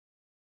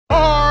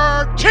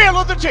tail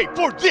of the tape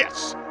for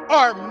this,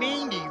 our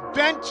main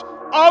event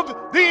of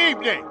the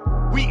evening.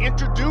 We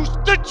introduce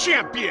the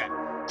champion,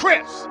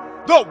 Chris,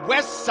 the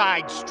West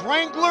Side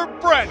Strangler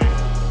Brennan.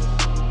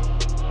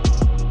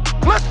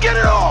 Let's get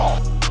it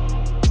on!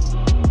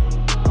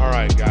 All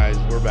right, guys,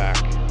 we're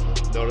back.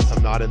 Notice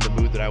I'm not in the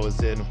mood that I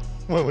was in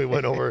when we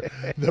went over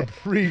the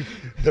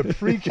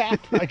pre-cap,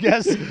 I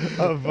guess,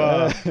 of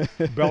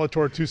Bellator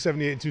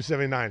 278 and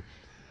 279.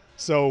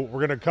 So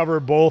we're going to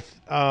cover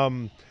both.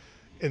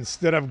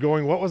 Instead of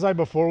going, what was I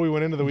before we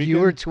went into the weekend? You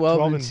were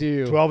 12 and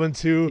 2. 12 and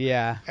 2.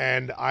 Yeah.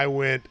 And I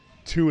went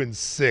 2 and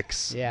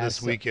 6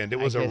 this weekend. It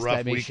was a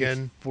rough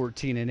weekend.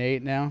 14 and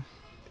 8 now.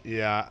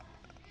 Yeah.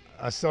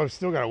 I've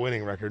still got a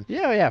winning record.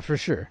 Yeah, for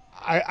sure.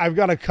 I've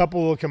got a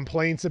couple of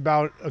complaints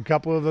about a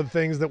couple of the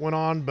things that went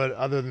on, but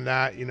other than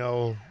that, you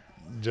know,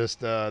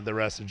 just the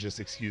rest are just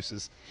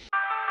excuses.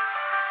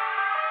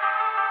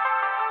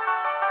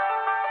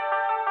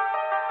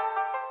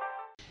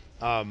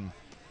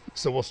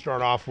 So we'll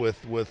start off with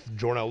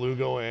Jornal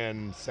Lugo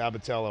and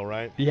Sabatello,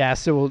 right? Yeah,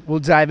 so we'll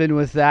dive in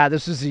with that.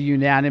 This was a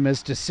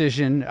unanimous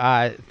decision,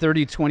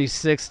 30-26,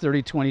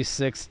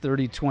 30-26,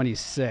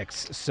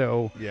 30-26.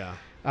 So yeah,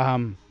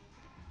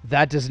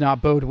 that does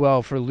not bode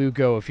well for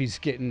Lugo if he's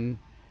getting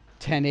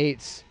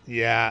 10-8s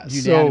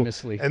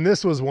unanimously. And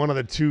this was one of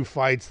the two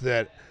fights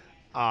that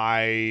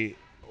I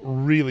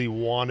really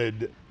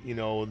wanted, you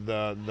know,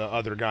 the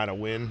other guy to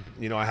win.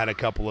 You know, I had a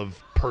couple of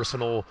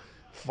personal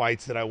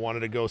fights that I wanted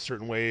to go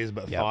certain ways,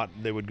 but thought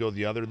they would go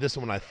the other. This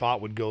one I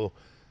thought would go,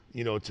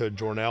 you know, to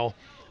Jornal,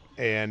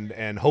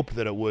 and hope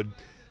that it would.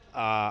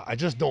 I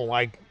just don't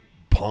like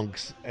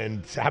punks,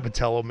 and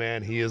Sabatello,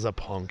 man, he is a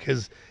punk.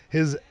 His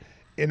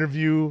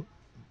interview,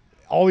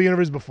 all the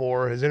interviews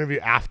before, his interview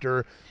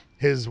after,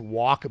 his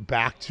walk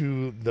back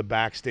to the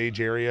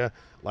backstage area,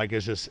 like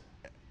it's just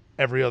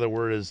every other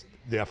word is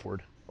the F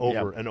word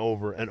over and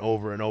over and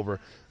over and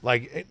over.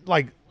 Like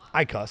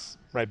I cuss,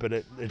 right? But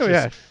it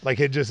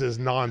just is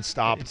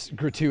nonstop. It's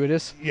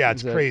gratuitous. Yeah,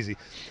 it's crazy.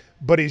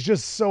 But he's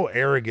just so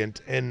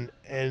arrogant, and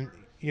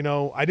you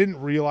know, I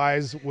didn't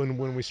realize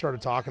when we started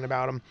talking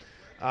about him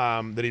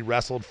that he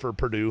wrestled for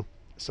Purdue,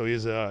 so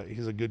he's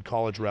a good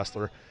college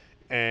wrestler,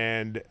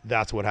 and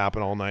that's what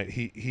happened all night.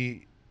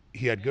 He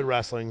had good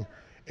wrestling,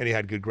 and he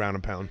had good ground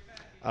and pound.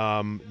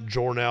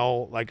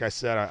 Jornal, like I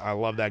said, I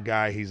love that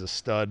guy. He's a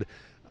stud.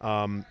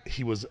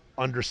 He was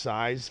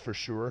undersized for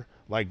sure.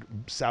 Like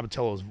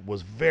Sabatello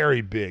was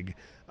very big,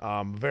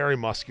 very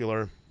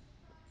muscular,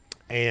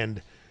 and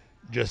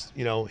just,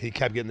 you know, he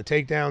kept getting the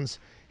takedowns.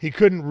 He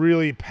couldn't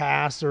really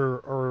pass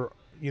or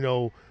you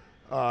know,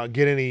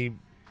 get any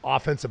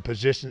offensive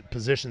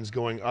positions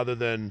going other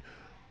than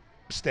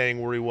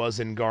staying where he was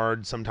in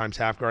guard, sometimes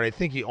half guard. I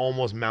think he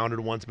almost mounted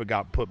once but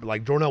got put.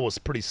 Like Jornal was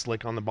pretty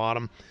slick on the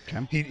bottom.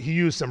 Okay. He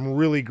used some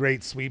really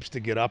great sweeps to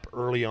get up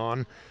early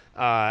on,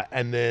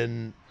 and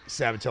then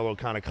Sabatello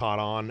kind of caught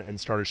on and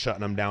started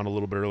shutting him down a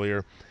little bit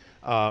earlier,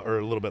 or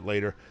a little bit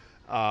later.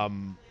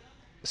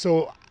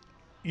 So,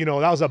 you know,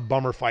 that was a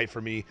bummer fight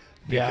for me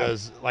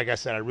because, like I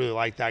said, I really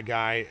like that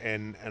guy,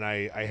 and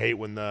I hate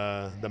when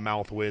the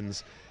mouth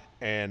wins.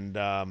 And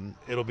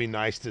it'll be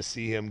nice to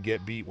see him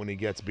get beat when he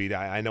gets beat.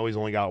 I know he's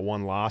only got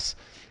one loss,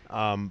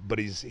 but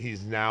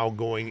he's now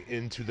going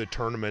into the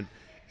tournament,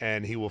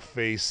 and he will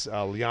face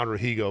Leandro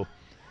Higo.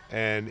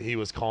 And he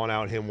was calling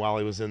out him while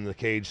he was in the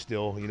cage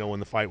still, you know,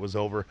 when the fight was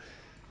over.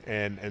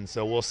 And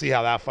so we'll see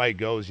how that fight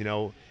goes. You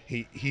know,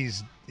 he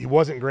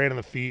wasn't great on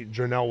the feet.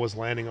 Jornal was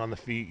landing on the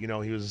feet. You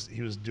know, he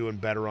was doing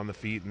better on the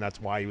feet, and that's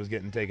why he was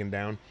getting taken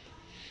down.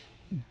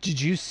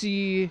 Did you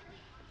see,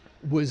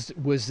 was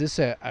this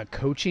a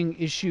coaching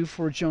issue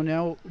for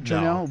Jornal?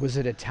 No. Was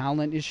it a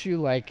talent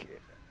issue?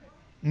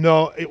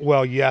 No,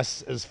 well,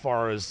 yes, as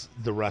far as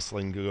the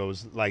wrestling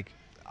goes. Like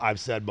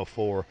I've said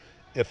before,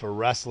 if a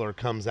wrestler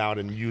comes out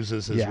and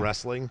uses his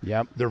wrestling,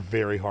 they're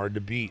very hard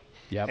to beat.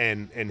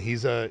 And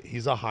he's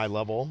a high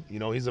level, you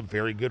know, he's a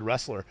very good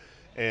wrestler.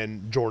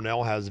 And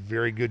Jornal has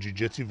very good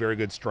jiu-jitsu, very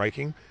good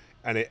striking,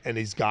 and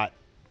he's got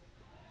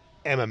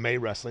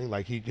MMA wrestling.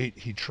 Like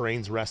he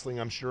trains wrestling,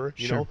 I'm sure,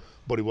 you know,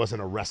 but he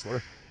wasn't a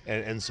wrestler.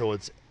 And so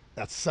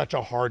that's such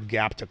a hard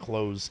gap to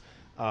close.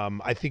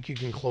 I think you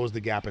can close the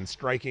gap in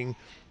striking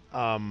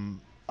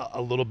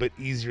a little bit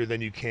easier than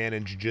you can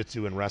in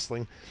jiu-jitsu and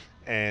wrestling.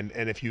 And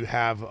if you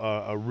have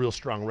a real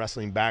strong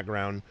wrestling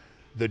background,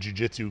 the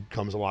jiu-jitsu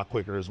comes a lot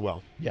quicker as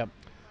well.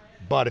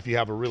 But if you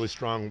have a really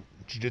strong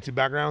jiu-jitsu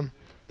background,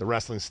 the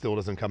wrestling still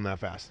doesn't come that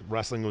fast.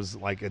 Wrestling was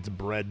like, it's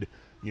bred,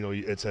 you know,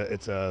 it's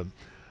a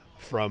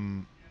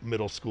from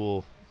middle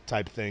school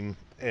type thing,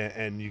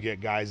 and you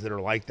get guys that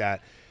are like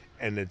that,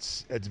 and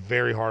it's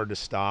very hard to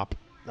stop.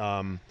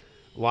 A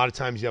lot of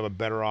times you have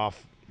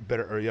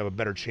a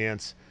better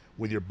chance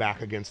with your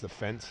back against the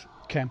fence.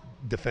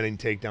 Defending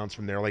takedowns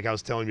from there. Like I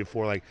was telling you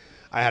before, like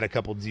I had a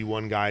couple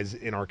D1 guys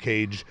in our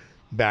cage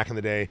back in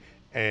the day,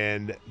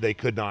 and they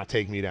could not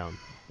take me down.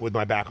 With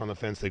my back on the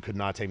fence, they could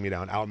not take me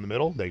down. Out in the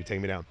middle, they could take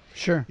me down.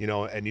 Sure. You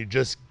know, and you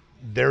just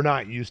they're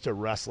not used to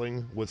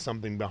wrestling with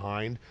something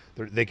behind.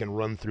 They can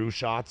run through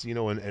shots,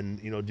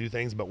 and do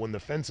things. But when the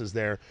fence is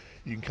there,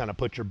 you can kind of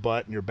put your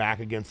butt and your back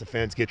against the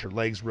fence, get your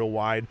legs real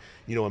wide,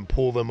 and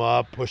pull them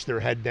up, push their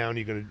head down.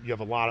 You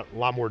have a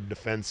lot more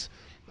defense,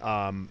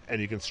 and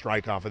you can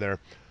strike off of there.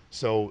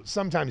 So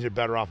sometimes you're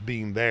better off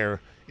being there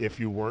if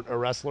you weren't a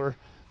wrestler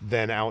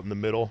than out in the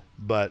middle.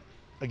 But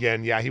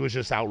again, yeah, he was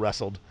just out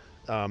wrestled.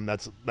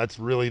 That's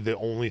really the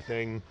only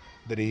thing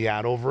that he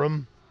had over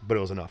him, but it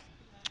was enough.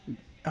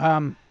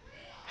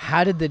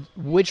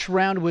 Which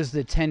round was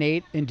the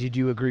 10-8, and did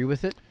you agree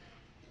with it?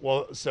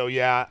 Well, so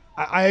yeah,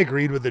 I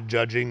agreed with the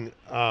judging,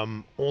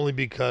 only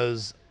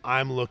because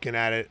I'm looking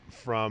at it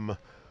from.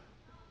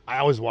 I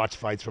always watch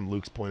fights from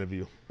Luke's point of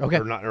view, Okay.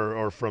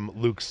 or from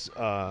Luke's.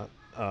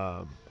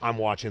 I'm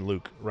watching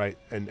Luke, right,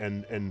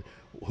 and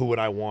who would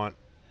I want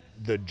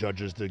the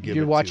judges to give?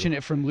 You're it watching to?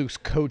 it from Luke's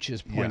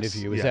coach's point of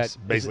view. Is yes,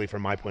 that basically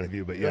from my point of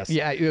view? But yes,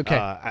 yeah,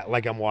 okay.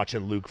 like I'm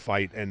watching Luke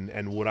fight,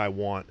 and would I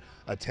want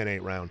a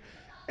 10-8 round?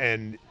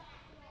 And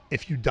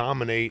if you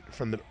dominate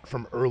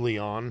from early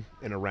on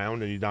in a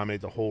round, and you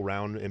dominate the whole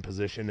round in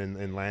position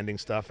and landing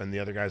stuff, and the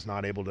other guy's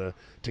not able to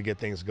get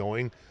things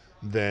going,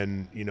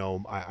 then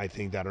I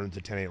think that earns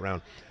a 10-8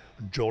 round.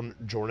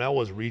 Jornell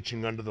was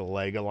reaching under the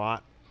leg a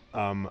lot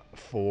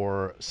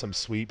for some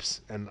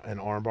sweeps and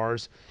arm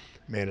bars.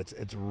 Man,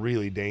 it's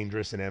really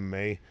dangerous in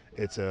MMA.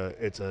 It's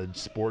a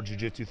sport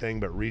jiu-jitsu thing,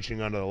 but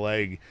reaching under the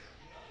leg,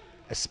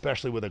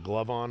 especially with a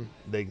glove on,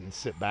 they can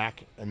sit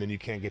back, and then you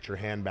can't get your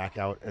hand back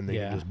out, and they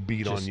can just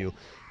beat on you,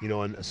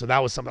 And so that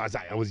was something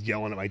I was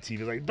yelling at my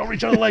TV, like, "Don't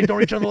reach on the leg, don't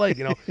reach on the leg,"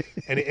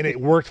 And it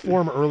worked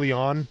for him early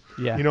on,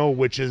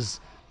 which is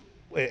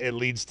it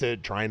leads to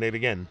trying it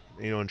again,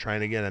 and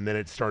trying again, and then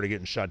it started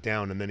getting shut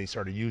down, and then he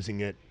started using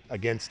it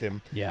against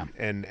him,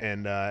 and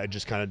it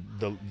just kind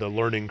of the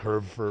learning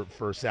curve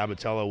for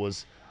Sabatello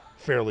was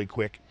fairly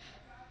quick,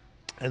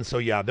 and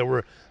so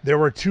there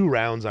were 2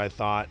 rounds I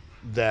thought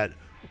that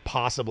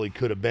possibly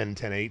could have been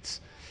 10-8s,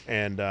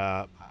 and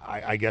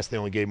I guess they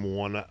only gave him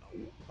one.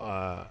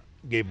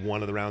 Gave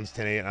one of the rounds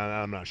 10-8.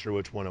 I'm not sure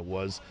which one it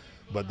was,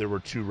 but there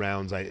were 2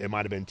 rounds. It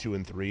might have been 2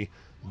 and 3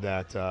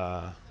 that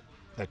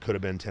could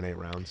have been 10-8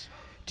 rounds.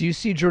 Do you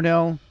see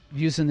Jornell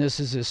using this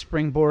as a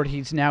springboard?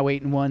 He's now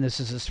 8-1. This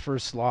is his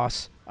first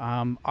loss.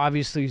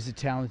 Obviously, he's a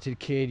talented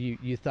kid.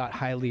 You thought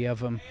highly of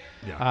him.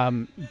 Yeah.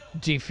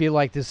 Do you feel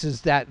like this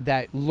is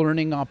that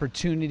learning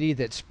opportunity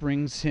that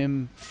springs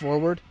him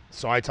forward?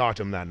 So I talked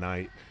to him that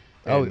night.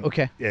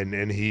 Okay.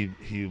 And he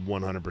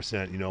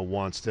 100%,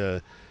 wants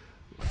to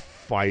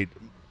fight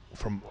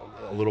from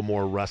a little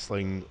more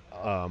wrestling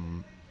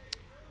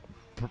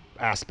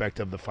aspect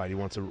of the fight. He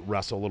wants to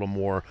wrestle a little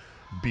more,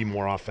 be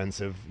more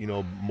offensive,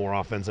 more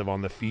offensive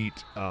on the feet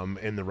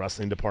in the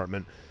wrestling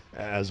department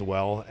as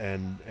well.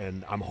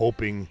 And I'm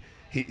hoping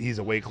he's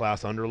a weight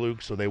class under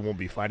Luke, so they won't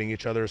be fighting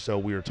each other. So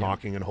we were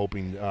talking and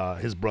hoping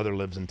his brother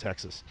lives in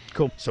Texas.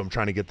 Cool. So I'm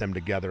trying to get them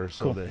together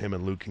so that him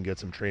and Luke can get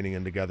some training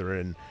in together,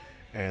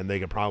 and they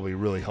could probably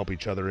really help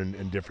each other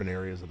in different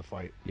areas of the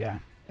fight. Yeah.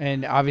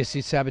 And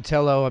obviously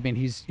Sabatello, I mean,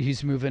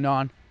 he's moving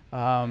on.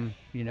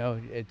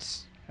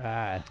 It's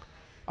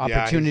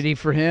opportunity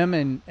for him.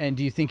 And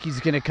do you think he's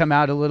going to come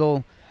out a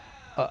little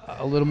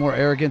more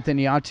arrogant than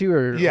he ought to?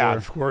 Or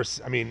of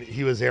course. I mean,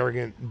 he was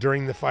arrogant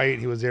during the fight.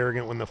 He was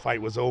arrogant when the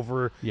fight was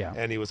over. Yeah.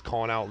 And he was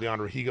calling out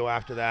Leandro Higo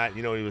after that.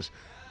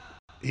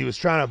 He was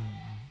trying to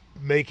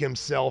make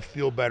himself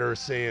feel better,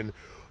 saying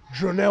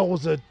Jornell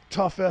was a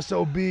tough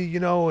SOB,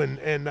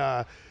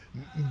 and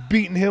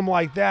beating him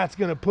like that's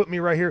going to put me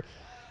right here.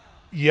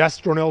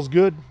 Yes, Jornell's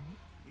good.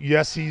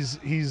 Yes, he's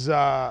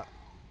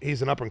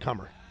an up and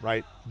comer,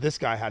 right? This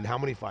guy had how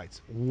many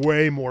fights?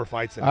 Way more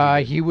fights than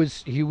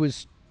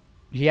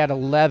he had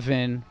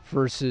 11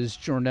 versus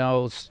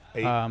Jornell's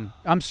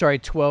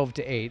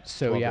 12-8.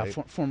 So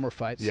 12-8. Four more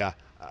fights. Yeah,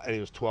 and he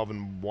was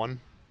 12-1.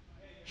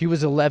 He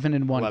was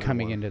 11-1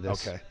 coming into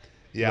this. Okay.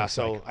 Yeah,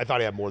 so I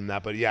thought he had more than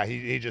that, but yeah,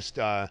 he just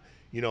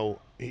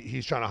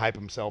he's trying to hype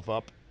himself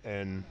up,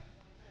 and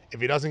if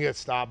he doesn't get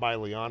stopped by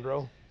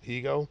Leandro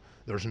Higo,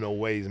 there's no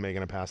way he's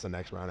making it past the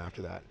next round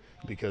after that,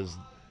 because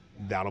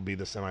that'll be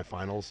the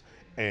semifinals.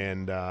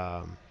 And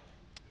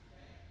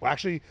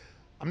actually,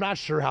 I'm not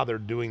sure how they're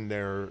doing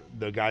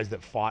the guys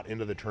that fought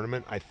into the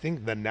tournament. I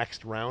think the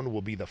next round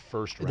will be the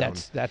first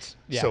round. That's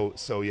yeah.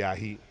 So yeah,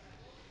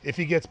 if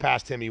he gets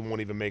past him, he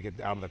won't even make it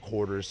out of the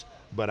quarters.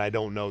 But I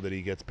don't know that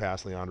he gets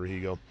past Leandro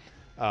Higo.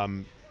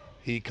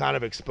 He kind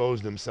of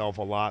exposed himself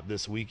a lot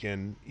this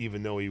weekend,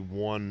 even though he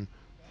won,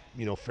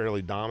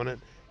 fairly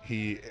dominant.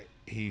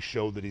 He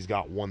showed that he's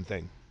got one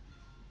thing,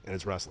 and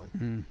it's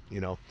wrestling.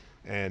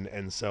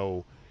 And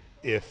so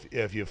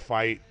if you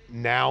fight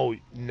now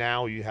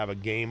you have a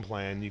game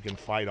plan you can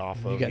fight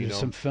off of. You got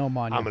some film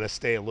on you. I'm going to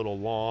stay a little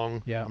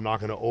long. Yeah. I'm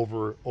not going to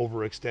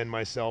overextend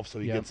myself so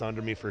he gets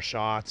under me for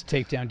shots.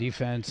 Takedown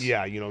defense.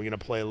 Yeah, you're going to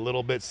play a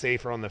little bit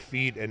safer on the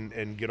feet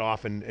and get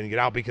off and get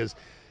out, because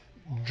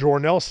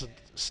Jornell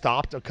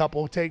stopped a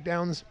couple of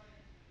takedowns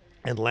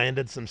and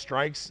landed some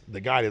strikes.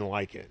 The guy didn't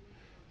like it.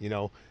 you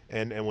know.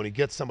 And when he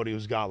gets somebody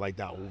who's got like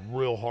that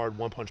real hard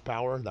one-punch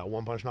power, that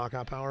one-punch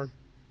knockout power,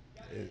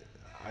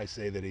 I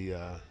say that he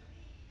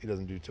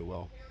doesn't do too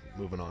well.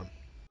 Moving on.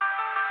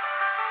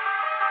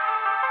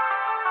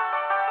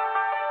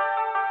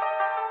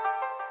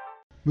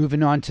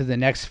 Moving on to the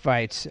next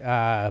fight,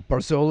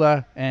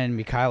 Barzola and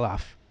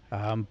Mikhailov.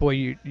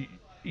 Boy,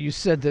 you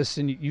said this,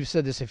 and you've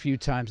said this a few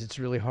times. It's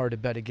really hard to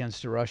bet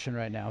against a Russian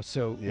right now.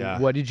 So,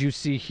 what did you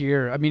see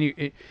here? I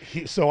mean,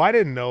 so I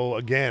didn't know.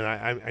 Again,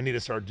 I need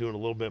to start doing a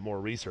little bit more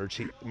research.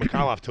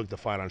 Mikhailov took the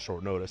fight on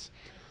short notice,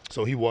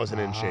 so he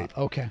wasn't in shape.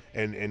 Okay.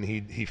 And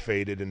he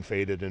faded and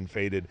faded and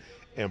faded.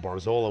 And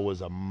Barzola was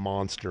a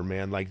monster,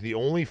 man. Like, the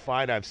only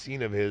fight I've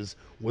seen of his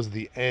was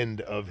the end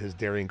of his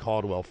Darian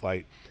Caldwell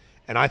fight.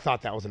 And I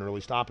thought that was an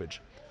early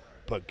stoppage.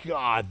 But,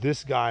 God,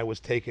 this guy was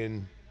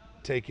taking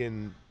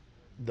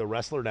the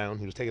wrestler down.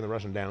 He was taking the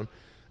Russian down,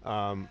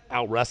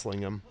 out wrestling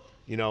him.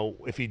 You know,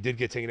 if he did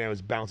get taken down, he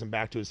was bouncing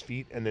back to his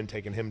feet and then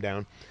taking him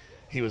down.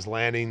 He was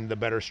landing the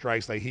better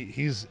strikes. Like,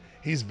 he's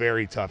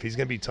very tough. He's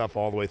going to be tough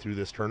all the way through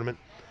this tournament.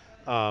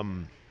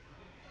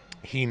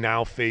 He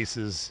now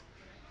faces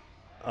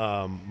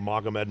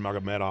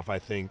Magomedov, I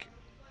think.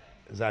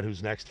 Is that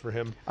who's next for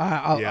him?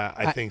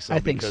 I think so. I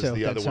think because so.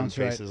 the That other one sounds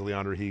right. faces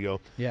Leandro Higo.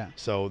 Yeah.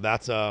 So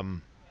that's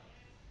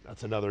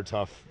another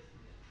tough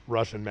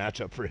Russian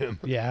matchup for him.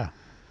 Yeah.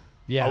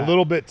 Yeah. A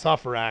little bit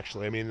tougher,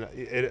 actually. I mean,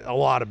 a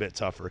lot a bit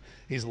tougher.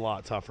 He's a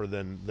lot tougher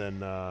than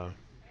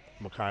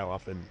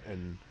Mikhailov,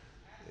 and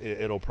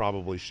it'll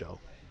probably show.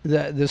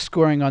 The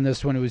scoring on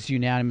this one, it was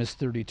unanimous,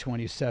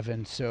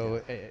 30-27.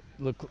 So it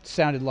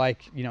sounded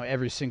like, you know,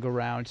 every single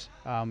round,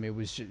 it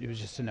was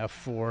just enough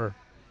for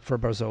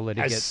Barzola to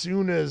get. As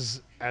soon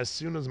as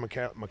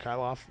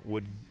Mikhailov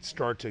would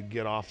start to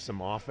get off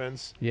some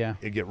offense,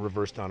 it'd get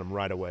reversed on him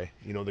right away.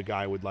 You know, the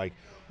guy would, like,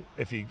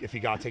 if he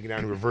got taken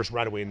down, he reversed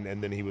right away,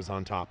 and then he was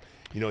on top.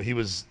 You know, he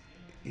was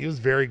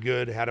very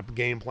good, had a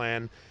game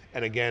plan,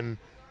 and again,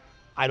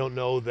 I don't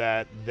know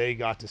that they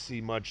got to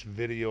see much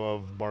video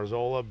of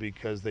Barzola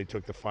because they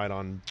took the fight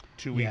on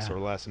 2 weeks or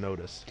less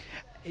notice.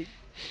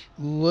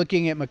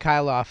 Looking at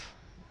Mikhailov,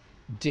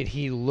 did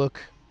he look?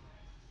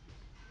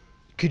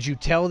 Could you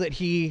tell that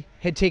he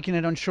had taken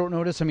it on short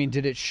notice? I mean,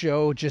 did it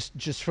show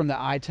just from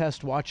the eye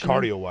test watching?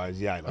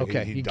 Cardio-wise, yeah. Like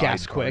okay, he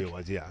gassed quick.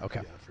 Yeah.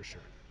 Okay. Yeah, for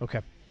sure.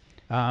 Okay.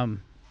 I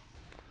mean,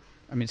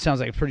 it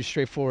sounds like pretty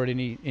straightforward.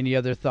 Any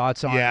other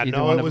thoughts on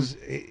either one of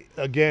them?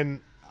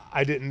 Again,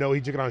 I didn't know he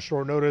took it on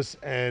short notice,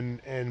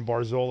 and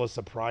Barzola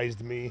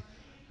surprised me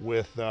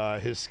with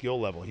his skill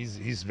level.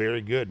 He's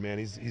very good, man.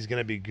 He's going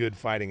to be good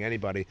fighting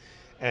anybody,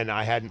 and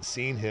I hadn't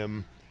seen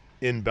him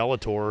in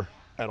Bellator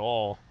at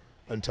all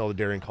until the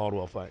Darian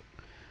Caldwell fight.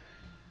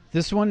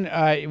 This one,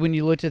 when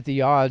you looked at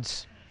the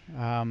odds,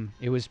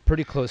 it was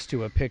pretty close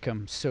to a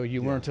pick'em, so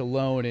you weren't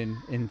alone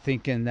in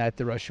thinking that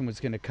the Russian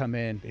was going to come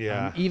in.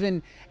 Yeah.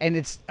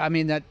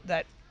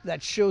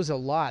 That shows a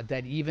lot,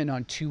 that even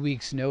on 2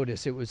 weeks'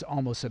 notice, it was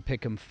almost a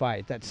pick'em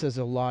fight. That says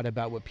a lot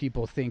about what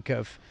people think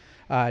of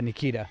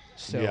Nikita.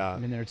 So, yeah, I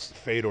mean, there's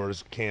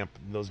Fedor's camp.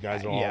 Those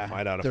guys are all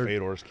fight out of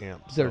Fedor's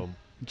camp. So they're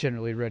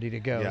generally ready to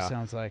go, it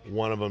sounds like.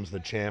 One of them's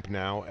the champ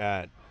now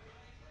at,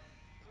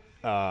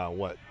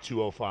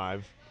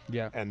 205.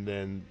 Yeah. And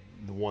then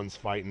the one's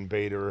fighting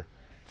Bader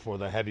for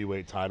the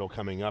heavyweight title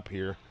coming up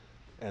here.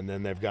 And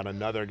then they've got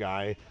another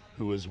guy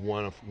who is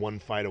one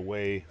fight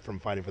away from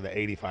fighting for the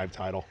 85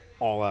 title,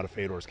 all out of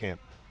Fedor's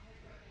camp.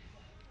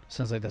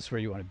 Sounds like that's where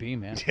you want to be,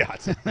 man. Yeah,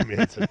 that's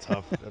a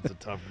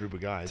tough group of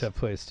guys. Tough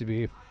place to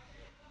be.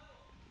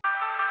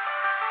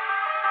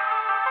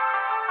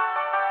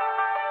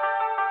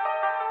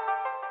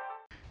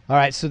 All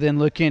right, so then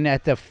looking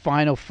at the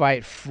final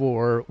fight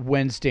for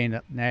Friday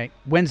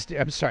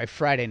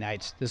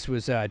nights. This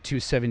was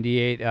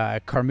 278.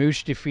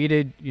 Carmouche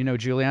defeated,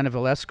 Juliana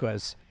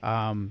Velasquez.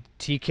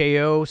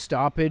 TKO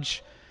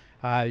stoppage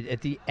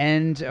at the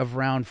end of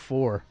round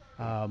 4.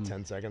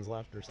 10 seconds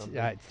left or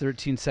something?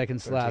 13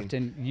 seconds left,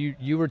 and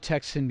you were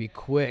texting me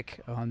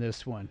quick on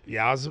this one.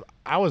 Yeah,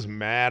 I was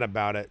mad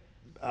about it.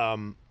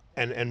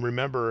 And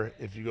remember,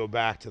 if you go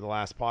back to the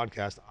last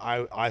podcast,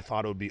 I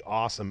thought it would be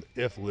awesome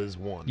if Liz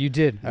won. You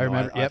did. I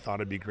remember. I thought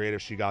it'd be great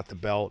if she got the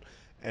belt,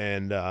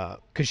 and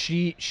because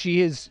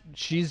she's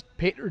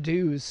paid her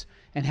dues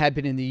and had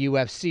been in the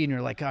UFC, and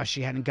you're like, oh,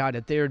 she hadn't got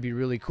it there. It'd be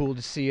really cool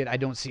to see it. I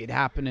don't see it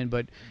happening,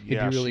 but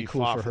it'd be really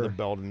cool for her. She fought for the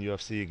belt in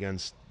UFC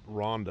against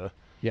Ronda.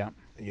 Yeah.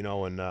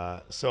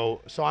 And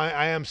so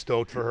I am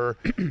stoked for her.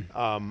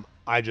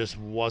 I just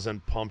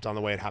wasn't pumped on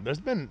the way it happened.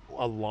 There's been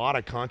a lot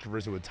of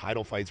controversy with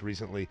title fights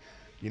recently,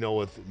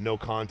 with no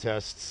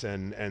contests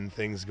and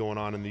things going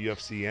on in the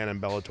UFC and in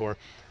Bellator.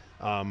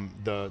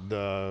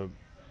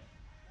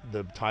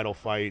 The title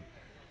fight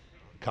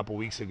a couple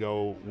weeks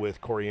ago with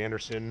Corey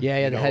Anderson.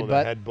 Yeah, the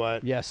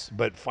headbutt. Yes.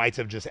 But fights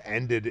have just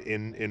ended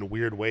in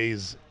weird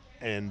ways.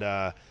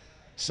 And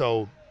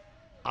so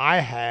I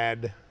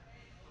had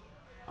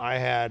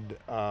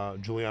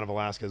Juliana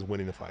Velasquez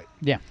winning the fight.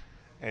 Yeah.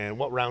 And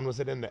what round was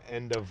it in? The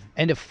end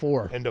of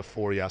 4. End of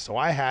 4, yeah. So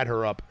I had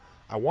her up,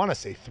 I want to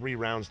say 3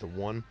 rounds to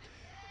 1.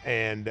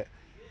 And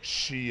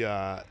she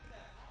got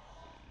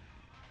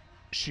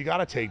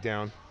a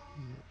takedown,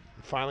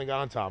 finally got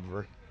on top of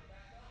her,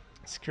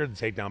 secured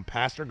the takedown,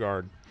 passed her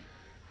guard,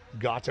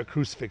 got to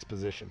crucifix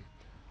position.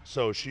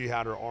 So she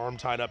had her arm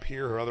tied up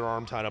here, her other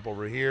arm tied up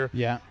over here.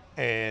 Yeah.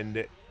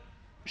 And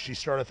she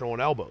started throwing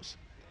elbows.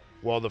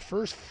 Well, the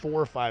first 4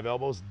 or 5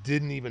 elbows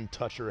didn't even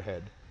touch her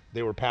head.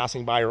 They were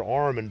passing by her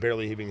arm and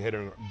barely even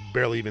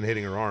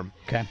hitting her arm.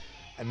 Okay.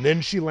 And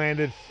then she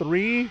landed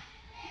 3,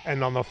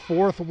 and on the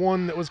 4th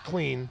one that was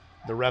clean,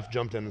 the ref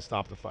jumped in and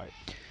stopped the fight.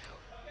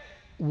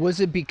 Was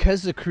it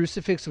because the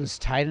crucifix was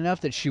tight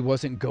enough that she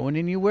wasn't going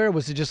anywhere?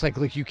 Was it just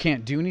like you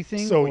can't do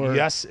anything? So,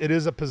 yes, it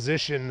is a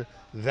position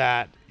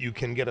that you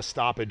can get a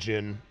stoppage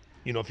in.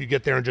 You know, if you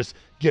get there and just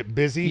get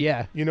busy,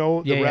 the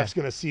ref's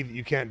going to see that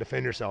you can't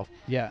defend yourself.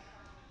 Yeah.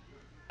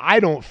 I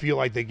don't feel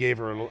like they gave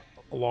her a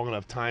long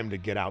enough time to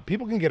get out.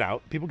 People can get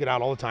out. People get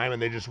out all the time,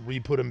 and they just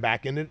re-put them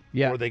back in it,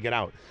 or they get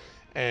out.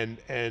 And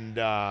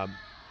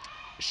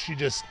she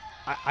just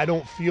 – I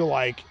don't feel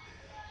like –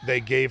 they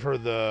gave her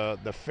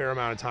the fair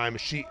amount of time.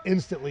 She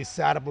instantly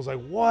sat up and was like,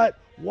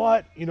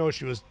 what? You know,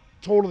 she was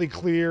totally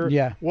clear.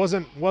 Yeah.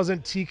 Wasn't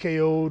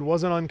TKO'd,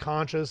 wasn't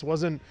unconscious,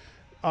 wasn't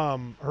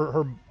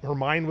her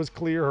mind was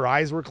clear, her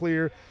eyes were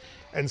clear.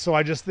 And so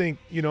I just think,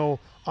 you know,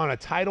 on a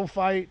title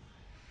fight,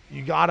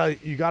 you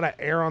gotta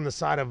err on the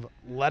side of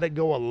let it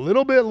go a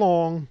little bit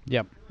long.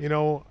 Yep. You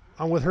know,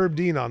 I'm with Herb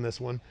Dean on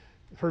this one.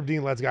 Herb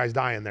Dean lets guys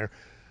die in there.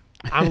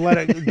 I'm let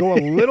it go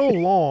a little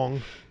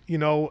long. You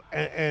know,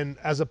 and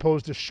as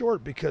opposed to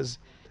short, because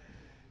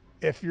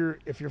if you're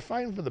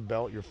fighting for the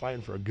belt, you're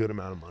fighting for a good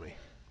amount of money.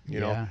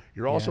 You know,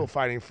 you're also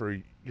fighting for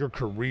your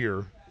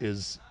career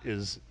is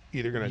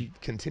either going to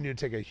continue to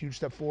take a huge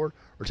step forward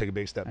or take a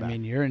big step back. I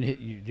mean, you're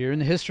in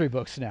the history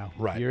books now.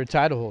 Right. You're a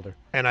title holder.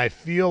 And I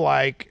feel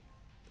like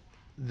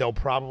they'll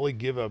probably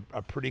give a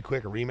pretty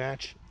quick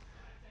rematch,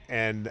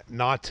 and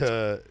not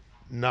to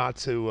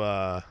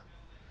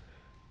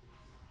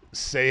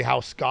say how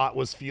Scott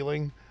was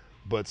feeling.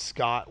 But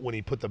Scott, when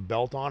he put the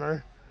belt on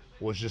her,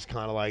 was just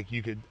kind of like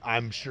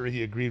I'm sure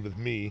he agreed with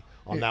me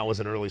on that was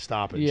an early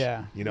stoppage.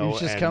 Yeah, you know, he was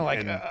just kind of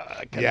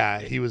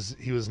like, he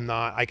was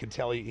not. I could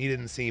tell he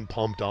didn't seem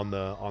pumped on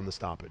the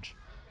stoppage.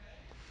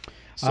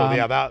 So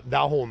that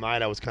whole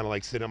night I was kind of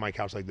like sitting on my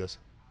couch like this,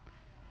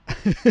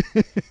 and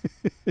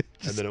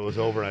then it was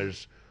over. And I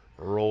just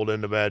rolled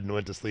into bed and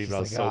went to sleep. And I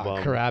was so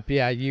bummed. Crap,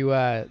 yeah. You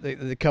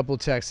the couple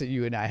texts that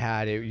you and I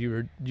had,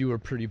 you were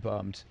pretty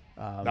bummed.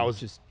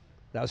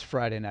 That was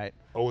Friday night.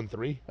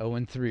 0-3?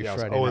 0-3 yeah,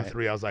 Friday night.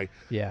 0-3. I was like,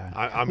 yeah.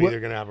 I'm either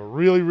going to have a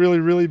really, really,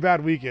 really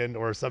bad weekend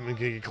or something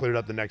can get cleared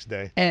up the next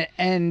day.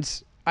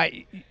 And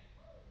I,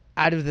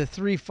 out of the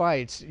 3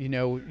 fights, you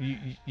know,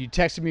 you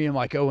texted me and I'm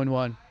like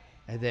 0-1.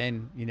 And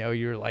then, you know,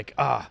 you're like,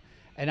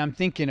 And I'm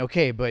thinking,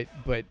 okay, but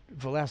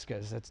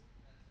Velasquez,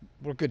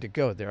 we're good to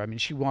go there. I mean,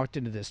 she walked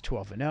into this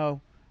 12-0.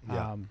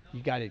 Yeah.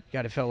 You got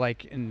to feel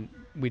like, and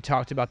we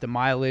talked about the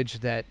mileage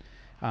that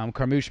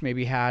Carmouche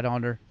maybe had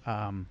on her.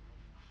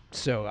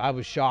 So I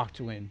was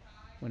shocked when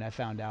I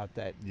found out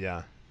that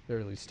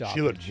early stoppage.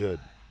 She looked good.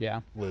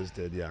 Yeah. Liz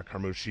did, yeah.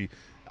 Carmouche,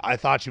 I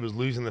thought she was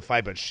losing the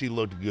fight, but she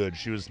looked good.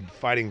 She was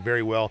fighting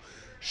very well.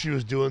 She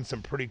was doing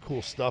some pretty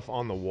cool stuff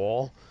on the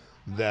wall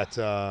that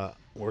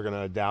we're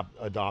going to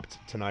adopt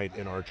tonight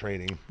in our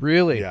training.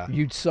 Really? Yeah.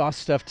 You saw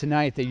stuff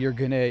tonight that you're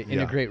going to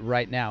integrate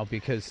right now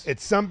because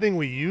it's something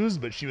we use,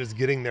 but she was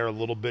getting there a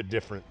little bit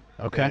different.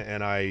 Okay.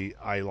 And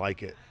I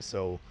like it.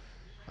 So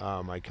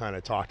I kind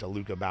of talked to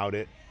Luke about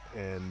it.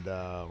 And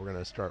we're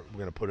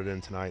gonna put it in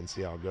tonight and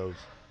see how it goes.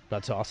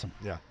 That's awesome.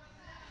 Yeah.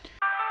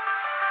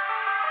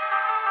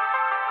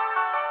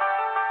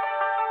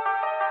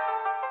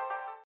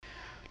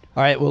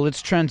 All right, well,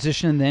 let's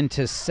transition then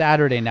to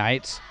Saturday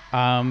nights.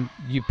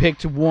 You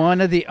picked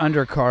one of the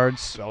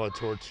undercards.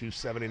 Bellator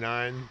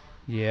 279.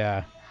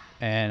 Yeah,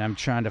 and I'm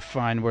trying to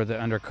find where the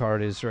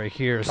undercard is right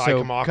here. Kai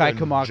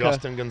Kamaka,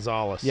 Justin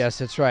Gonzalez. Yes,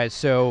 that's right.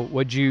 So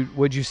what'd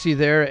you see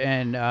there?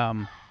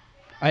 And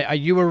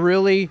you were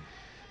really.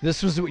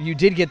 You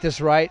did get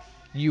this right.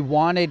 You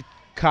wanted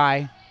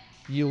Kai.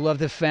 You love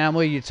the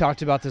family. You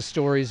talked about the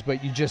stories,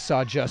 but you just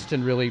saw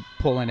Justin really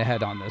pulling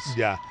ahead on this.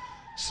 Yeah.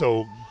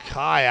 So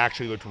Kai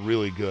actually looked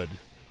really good.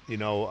 You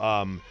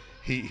know,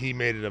 he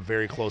made it a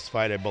very close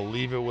fight. I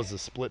believe it was a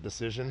split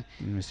decision.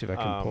 Let me see if I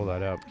can pull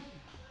that up.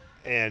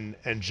 And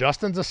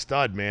Justin's a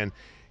stud, man.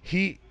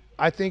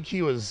 I think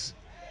he was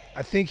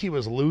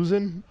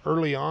losing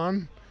early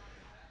on,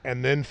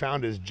 and then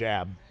found his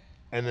jab.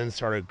 And then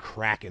started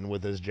cracking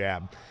with his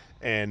jab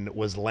and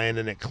was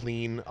landing it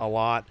clean a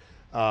lot.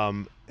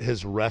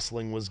 His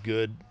wrestling was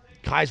good.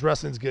 Kai's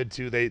wrestling's good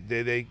too.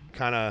 They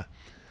kind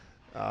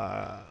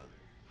of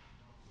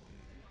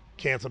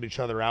canceled each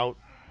other out,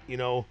 you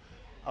know,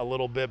 a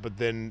little bit. But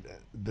then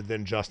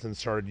Justin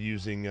started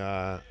using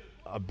a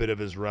bit of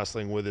his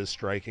wrestling with his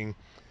striking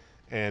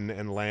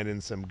and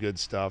landing some good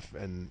stuff.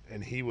 And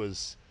he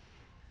was.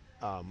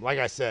 Like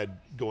I said,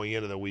 going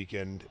into the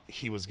weekend,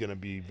 he was going to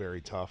be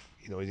very tough.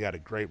 You know, he's got a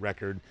great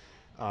record.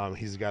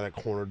 He's the guy that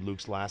cornered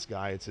Luke's last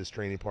guy. It's his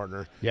training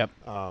partner. Yep.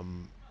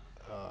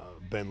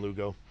 Ben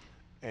Lugo,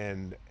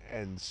 and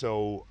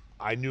so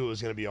I knew it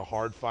was going to be a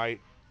hard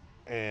fight,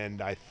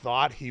 and I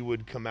thought he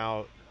would come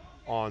out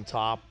on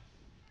top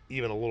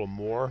even a little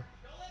more,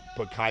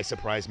 but Kai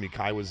surprised me.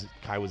 Kai was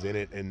in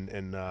it,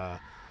 and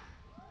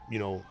you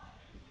know,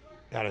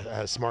 had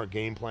a smart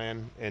game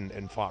plan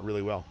and fought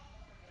really well.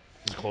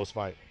 It was a close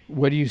fight.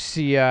 What do you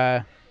see?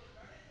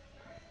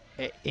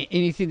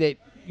 Anything that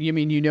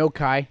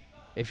Kai?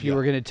 If you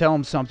were going to tell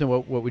him something,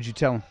 what would you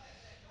tell him?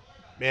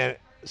 Man,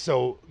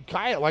 so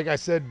Kai, like I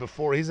said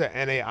before, he's an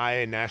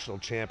NAIA national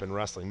champ in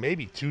wrestling,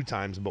 maybe 2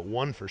 times, but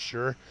 1 for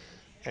sure.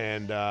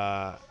 And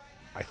I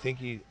think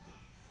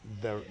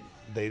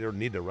they don't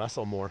need to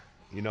wrestle more.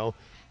 You know,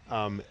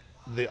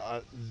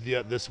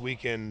 this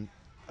weekend,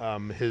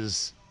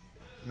 Ray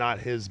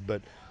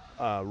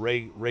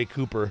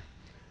Cooper,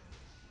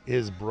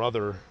 his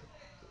brother.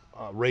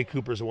 Ray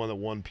Cooper's the one that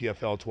won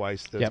PFL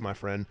twice. That's my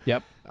friend.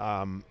 Yep.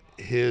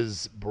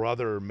 His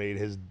brother made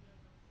his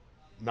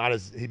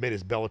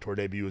Bellator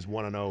debut as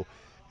 1-0,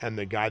 and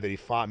the guy that he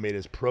fought made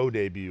his pro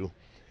debut,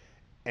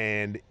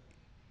 and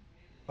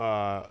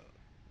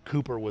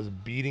Cooper was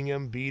beating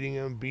him,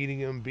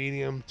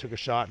 took a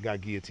shot, got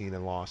guillotined,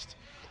 and lost.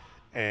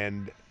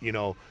 And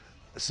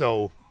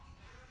so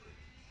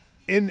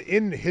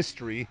in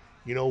history,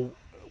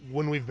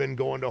 when we've been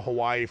going to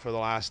Hawaii for the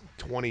last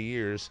 20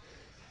 years,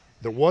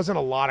 there wasn't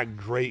a lot of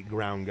great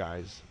ground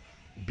guys.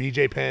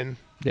 BJ Penn,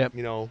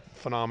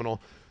 phenomenal.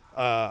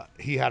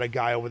 He had a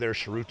guy over there,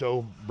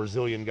 Charuto,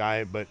 Brazilian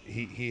guy, but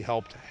he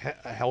helped.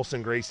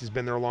 Helson Gracie's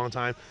been there a long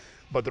time.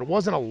 But there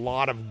wasn't a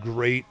lot of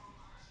great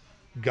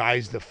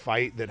guys to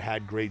fight that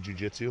had great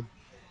jiu-jitsu.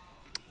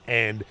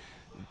 And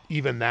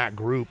even that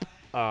group,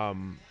 Bob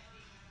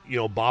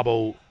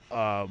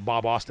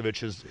Ostovich,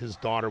 his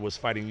daughter was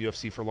fighting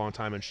UFC for a long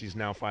time, and she's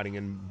now fighting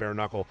in bare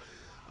knuckle.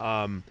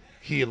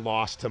 He had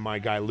lost to my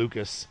guy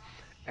Lucas,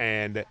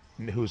 and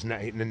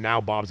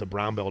now Bob's a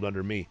brown belt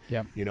under me.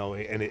 Yep.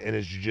 And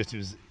his jiu-jitsu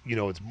is,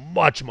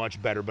 it's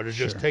much better, but it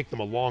just take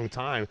them a long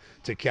time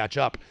to catch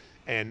up.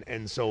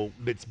 And so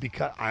it's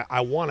because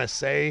I want to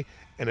say,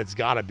 and it's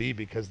got to be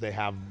because they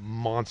have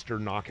monster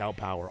knockout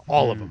power,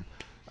 all of them.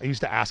 I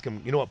used to ask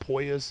him, you know what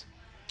poi is?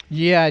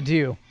 Yeah, I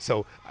do.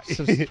 So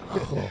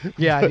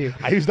yeah, I do.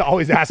 I used to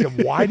always ask him,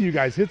 why do you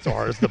guys hit so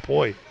hard? It's the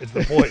poi.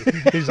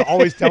 He used to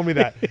always tell me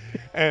that.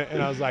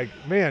 And I was like,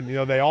 man,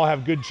 they all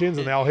have good chins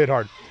and they all hit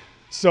hard.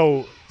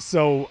 So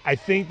I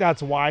think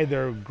that's why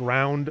their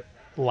ground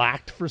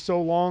lacked for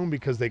so long,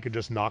 because they could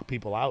just knock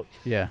people out.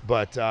 Yeah.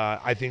 But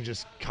I think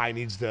just Kai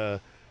needs to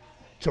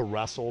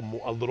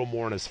wrestle a little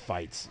more in his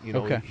fights.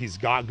 He's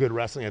got good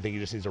wrestling. I think he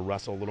just needs to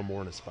wrestle a little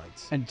more in his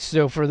fights. And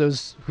so for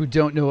those who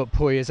don't know what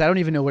poi is, I don't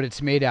even know what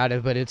it's made out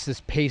of, but it's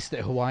this paste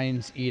that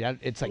Hawaiians eat.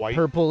 It's like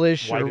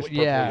purplish. Purple,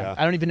 yeah.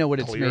 I don't even know what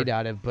it's Clear. made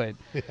out of, but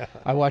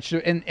I watched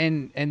it,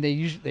 and they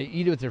eat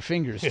it with their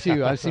fingers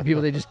too. I've seen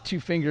people, they just 2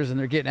 fingers and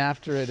they're getting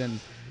after it,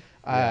 and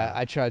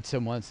I tried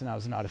some once and I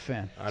was not a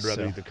fan. I'd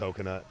rather eat the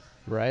coconut.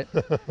 Right.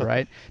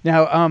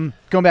 Now,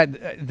 going back,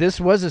 this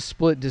was a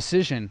split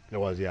decision. It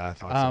was, yeah. I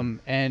thought so.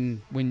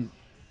 And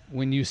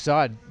when you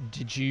saw it,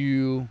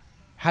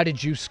 how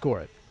did you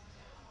score it?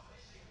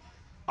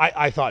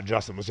 I thought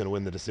Justin was going to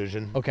win the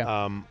decision. Okay.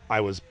 I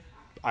was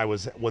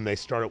when they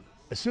started,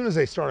 as soon as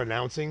they start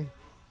announcing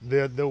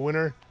the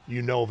winner,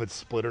 if it's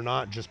split or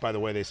not just by the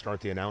way they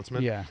start the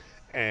announcement. Yeah.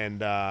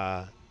 And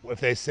if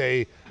they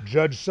say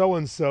Judge so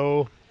and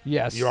so.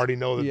 Yes. You already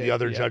know that the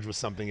other judge was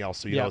something else,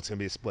 so you know it's going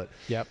to be a split.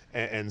 Yep.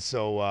 And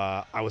so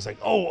I was like,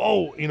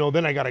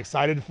 then I got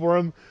excited for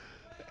him,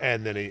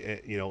 and then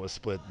it was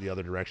split the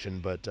other direction.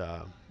 But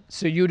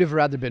so you'd have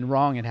rather been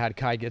wrong and had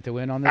Kai get the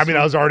win on this?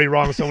 I was already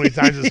wrong so many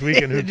times this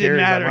weekend. Who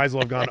cares? I might as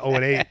well have gone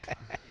 0-8.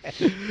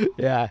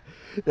 Yeah.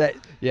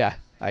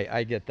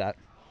 I get that.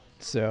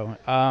 So,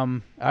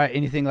 all right.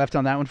 Anything left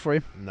on that one for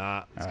you?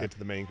 Nah. Let's get to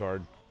the main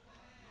card.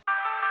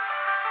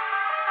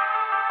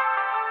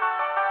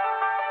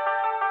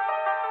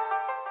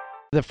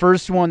 The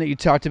first one that you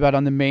talked about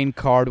on the main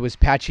card was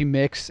Patchy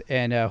Mix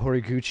and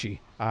Horiguchi.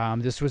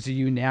 This was a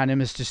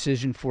unanimous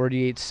decision,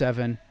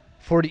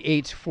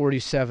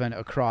 48-47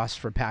 across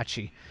for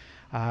Patchy.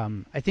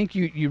 I think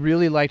you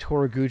really liked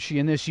Horiguchi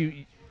in this.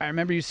 I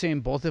remember you saying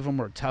both of them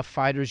were tough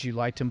fighters. You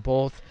liked them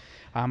both.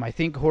 I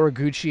think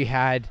Horiguchi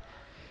had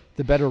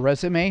the better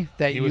resume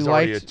that you liked. He was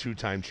already a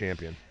 2-time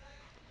champion.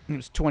 It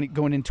was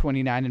going in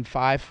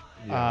 29-5.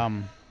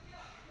 Yeah.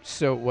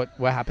 So what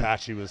happened?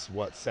 Patchy was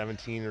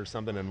 17 or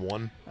something and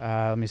 1.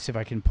 Let me see if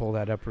I can pull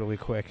that up really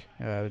quick.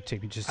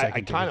 Take me just a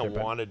second. I kind of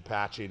wanted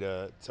Patchy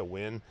to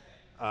win.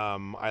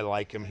 I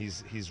like him.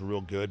 He's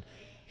real good.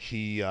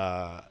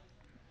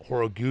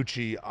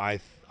 Horiguchi,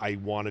 I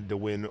wanted to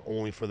win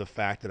only for the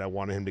fact that I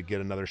wanted him to get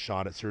another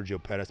shot at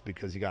Sergio Pettis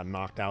because he got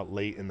knocked out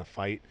late in the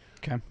fight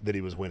that he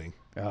was winning.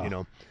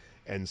 Oh.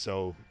 And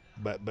so,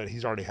 but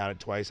he's already had it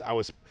twice.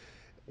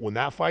 When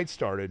that fight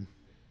started,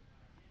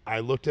 I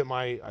looked at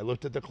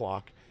the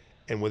clock,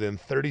 and within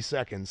 30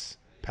 seconds,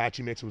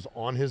 Patchy Mix was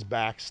on his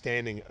back,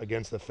 standing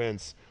against the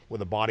fence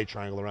with a body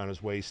triangle around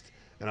his waist.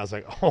 And I was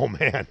like, oh,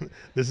 man,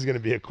 this is going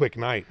to be a quick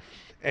night.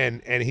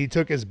 And he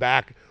took his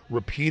back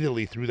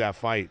repeatedly through that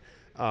fight.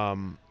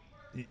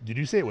 Did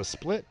you say it was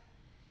split?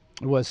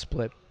 It was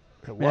split.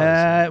 It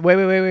was. Wait.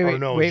 Or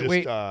no,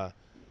 wait. No,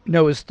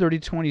 it was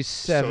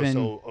 30-27.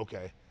 So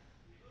okay.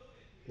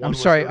 I'm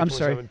sorry.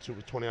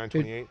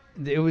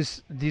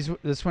 29-28.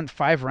 This went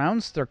 5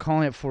 rounds. They're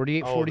calling it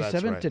 48-47. Oh,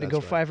 that's right, Did it go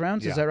that's 5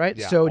 rounds? Yeah, Is that right?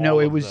 yeah, So no, all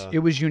it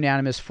of was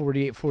unanimous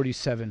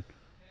 48-47.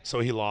 So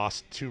he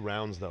lost 2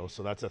 rounds though.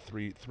 So that's a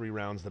three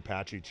rounds to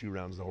Patchy, 2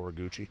 rounds to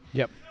Horiguchi.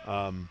 Yep.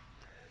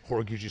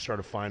 Horiguchi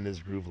started finding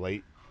his groove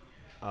late,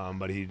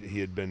 but he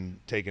had been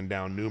taken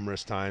down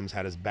numerous times,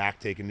 had his back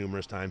taken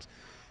numerous times,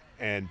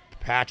 and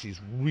Patchy's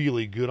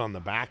really good on the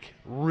back,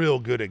 real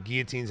good at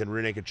guillotines and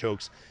rear naked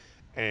chokes,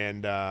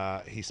 and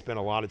he spent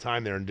a lot of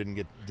time there and didn't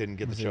get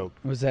the choke.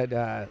 Was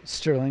that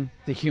Sterling,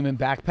 the human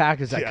backpack?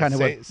 Is that kind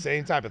of what?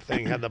 Same type of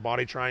thing. Had the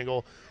body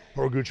triangle.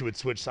 Horiguchi would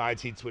switch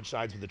sides. He'd switch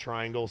sides with the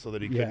triangle so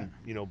that he couldn't,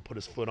 put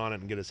his foot on it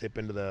and get his hip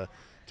into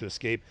to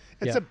escape.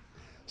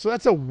 So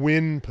that's a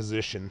win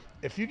position.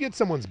 If you get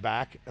someone's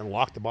back and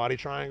lock the body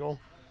triangle,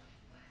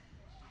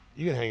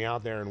 you can hang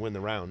out there and win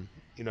the round.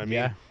 You know what I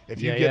mean?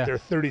 If you get there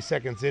 30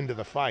 seconds into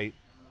the fight,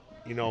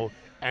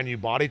 and you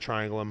body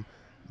triangle them,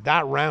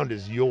 that round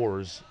is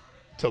yours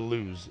to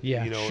lose.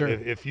 Yeah, sure.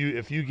 If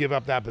you give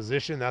up that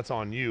position, that's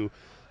on you.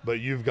 But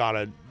you've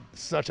got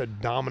such a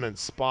dominant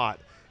spot,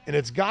 and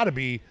it's got to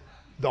be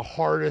the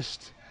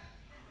hardest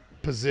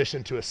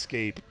position to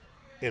escape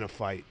in a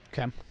fight.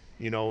 Okay.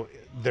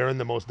 They're in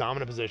the most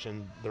dominant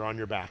position. They're on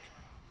your back.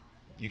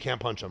 You can't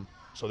punch them,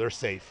 so they're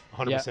safe,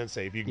 100%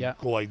 safe. You can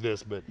go like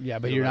this, but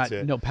you're not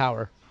no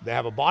power. They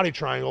have a body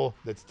triangle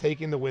that's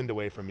taking the wind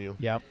away from you.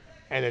 Yep.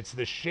 And it's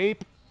the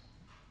shape.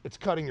 It's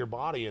cutting your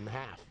body in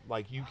half.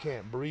 Like you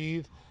can't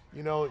breathe.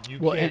 You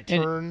can't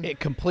turn. And it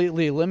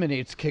completely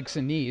eliminates kicks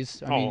and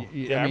knees.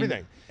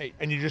 Everything.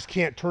 And you just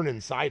can't turn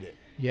inside it.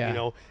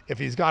 Yeah. If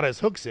he's got his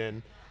hooks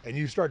in and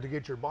you start to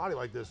get your body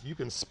like this, you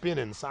can spin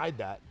inside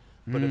that.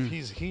 But if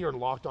he's here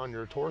locked on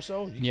your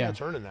torso, you can't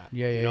turn in that.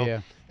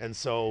 Yeah. And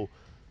so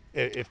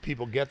if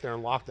people get there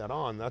and lock that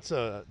on,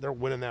 they're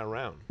winning that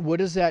round. What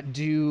does that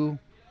do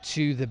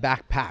to the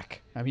backpack?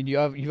 I mean,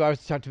 you've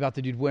always talked about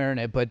the dude wearing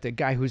it, but the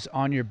guy who's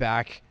on your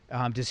back,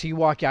 does he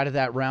walk out of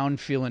that round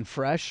feeling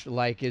fresh?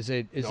 Like, his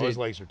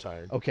legs are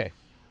tired. Okay.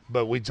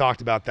 But we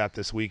talked about that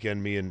this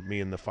weekend, me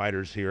and the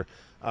fighters here.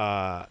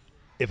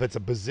 If it's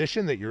a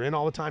position that you're in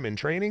all the time in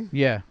training,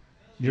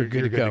 you're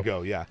good to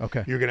go. Yeah.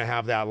 Okay. You're going to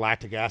have that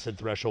lactic acid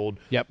threshold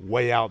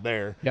way out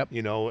there. Yep.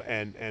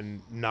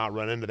 And not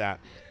run into that.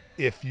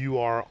 If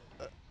you're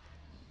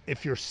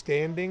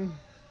standing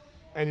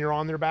and you're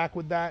on their back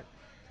with that,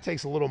 it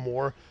takes a little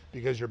more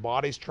because your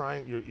body's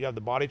you have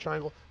the body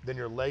triangle, then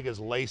your leg is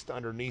laced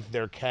underneath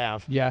their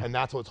calf. Yeah. And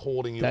that's what's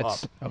holding you up.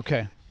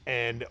 Okay.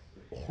 And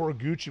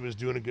Horiguchi was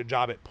doing a good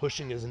job at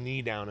pushing his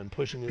knee down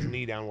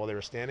while they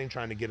were standing,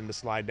 trying to get him to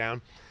slide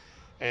down.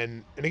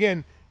 And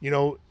again,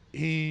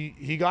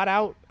 he got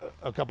out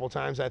a couple of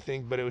times, I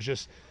think, but it was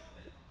just,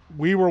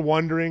 we were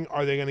wondering,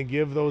 are they going to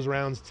give those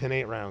rounds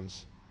 10-8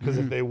 rounds? Because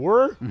if they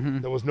were,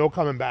 there was no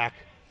coming back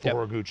for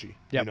Horiguchi.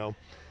 Yep.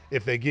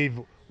 If they gave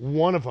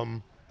one of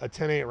them a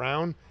 10-8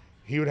 round,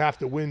 he would have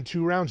to win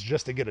 2 rounds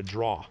just to get a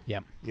draw.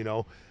 Yep.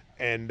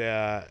 And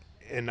I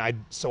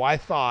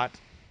thought,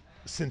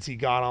 since he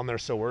got on there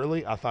so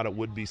early, I thought it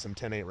would be some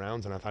 10-8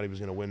 rounds, and I thought he was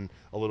going to win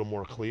a little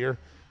more clear.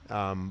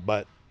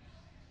 But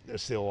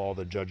still, all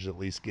the judges at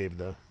least gave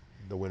the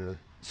winner.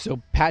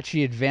 So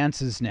Patchy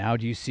advances now.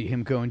 Do you see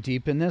him going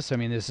deep in this? I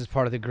mean, this is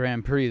part of the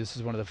Grand Prix. This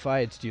is one of the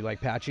fights. Do you like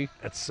Patchy?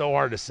 It's so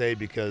hard to say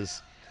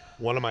because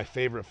one of my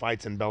favorite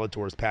fights in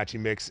Bellator is Patchy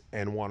Mix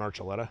and Juan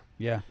Archuleta.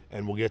 Yeah.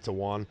 And we'll get to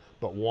Juan,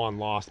 but Juan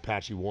lost,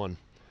 Patchy won.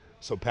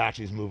 So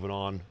Patchy's moving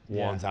on.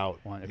 Juan's out.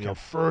 Okay.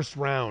 First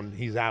round,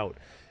 he's out.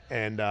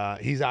 And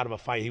he's out of a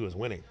fight he was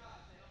winning.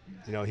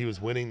 He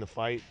was winning the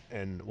fight,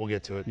 and we'll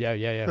get to it.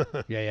 Yeah.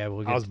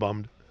 We'll get I was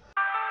bummed.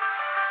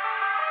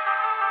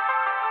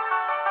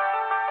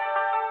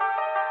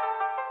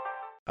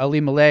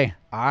 Ali Malay,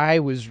 I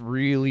was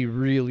really,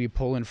 really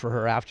pulling for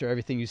her after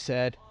everything you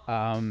said.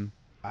 I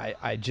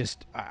was.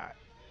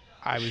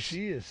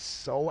 She is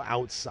so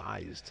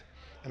outsized,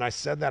 and I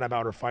said that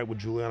about her fight with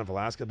Juliana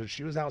Velasquez, but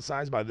she was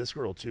outsized by this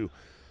girl too.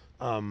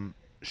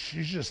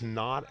 She's just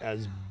not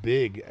as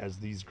big as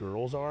these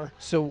girls are.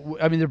 So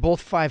I mean, they're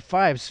both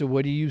 5'5". So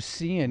what are you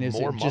seeing? Is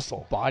more it just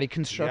muscle. Body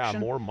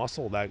construction? Yeah, more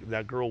muscle.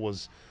 That girl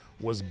was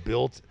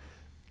built,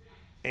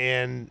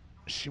 and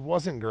she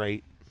wasn't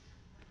great.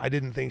 I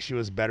didn't think she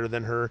was better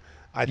than her.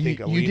 I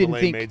think Ali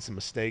Malay made some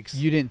mistakes.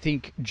 You didn't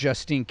think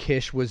Justine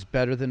Kish was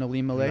better than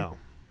Ali Malay? No.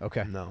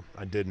 Okay. No,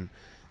 I didn't.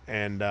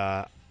 And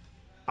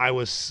I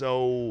was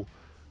so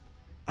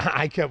 –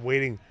 I kept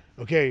waiting.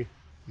 Okay,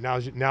 now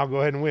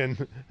go ahead and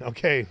win.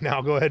 Okay, now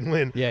go ahead and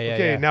win.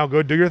 Yeah. Now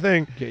go do your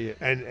thing. Okay, yeah.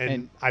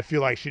 And I feel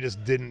like she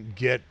just didn't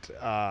get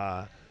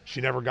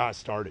she never got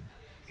started,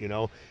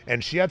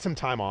 And she had some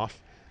time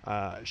off.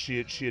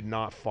 She had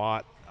not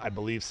fought I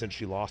believe, since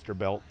she lost her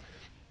belt,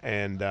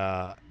 and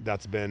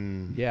that's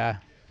been a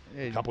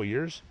couple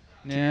years,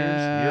 2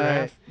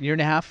 years, year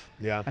and a half.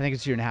 Yeah, I think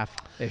it's a year and a half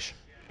ish.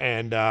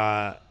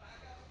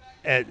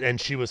 And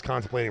she was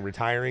contemplating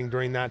retiring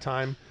during that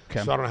time.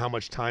 Okay. So I don't know how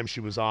much time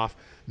she was off.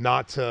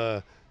 Not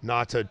to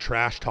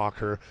trash talk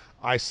her.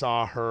 I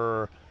saw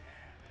her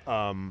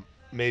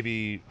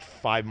maybe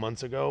 5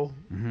 months ago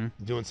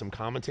doing some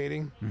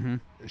commentating.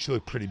 And she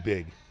looked pretty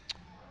big.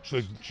 She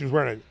was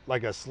wearing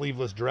like a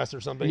sleeveless dress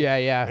or something.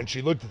 Yeah. And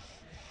she looked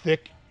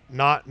thick,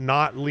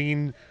 not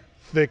lean,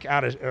 thick,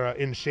 out of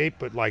in shape,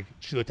 but like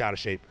she looked out of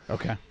shape.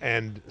 Okay.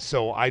 And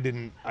so I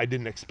didn't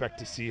expect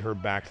to see her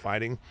back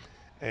fighting.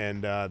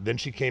 And then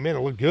she came in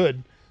and looked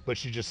good, but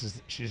she's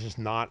just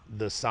not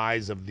the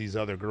size of these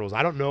other girls.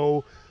 I don't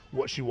know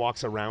what she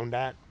walks around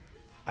at.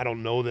 I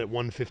don't know that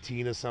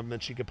 115 is something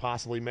that she could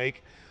possibly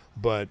make,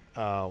 but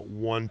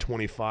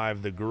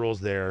 125, the girls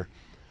there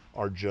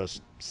are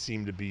just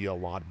seem to be a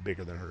lot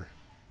bigger than her.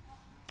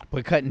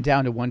 But cutting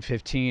down to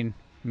 115,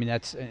 I mean,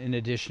 that's an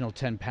additional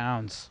 10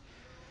 pounds.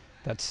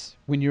 That's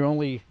when you're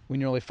only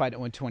fighting at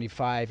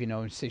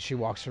 125, say she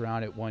walks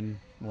around at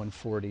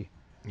 140.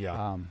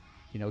 Yeah.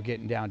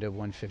 Getting down to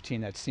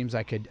 115, that seems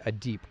like a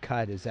deep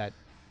cut. Is that?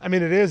 I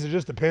mean, it is. It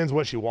just depends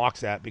what she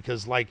walks at,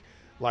 because like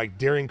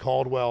Darian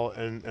Caldwell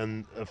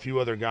and a few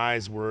other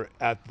guys were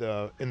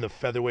in the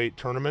featherweight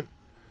tournament,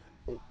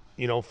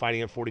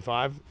 fighting at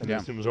 45, and then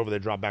as soon as it was over, they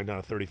dropped back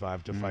down to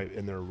 35 to fight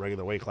in their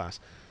regular weight class.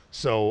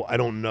 So I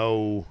don't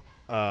know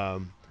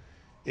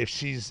if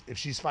she's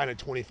fighting at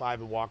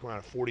 25 and walking around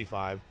at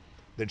 45,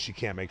 then she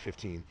can't make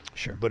 15.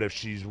 Sure. But if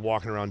she's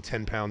walking around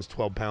 10 pounds,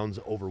 12 pounds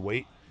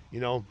overweight,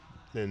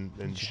 then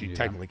she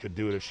technically could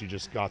do it if she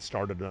just got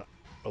started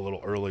a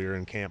little earlier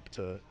in camp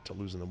to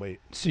losing the weight.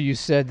 So you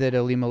said that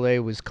Ali Malay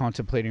was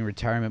contemplating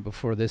retirement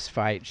before this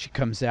fight. She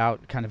comes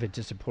out kind of a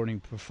disappointing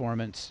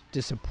performance.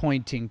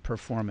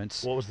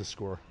 What was the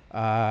score?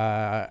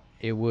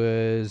 It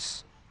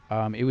was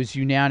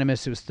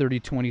unanimous. It was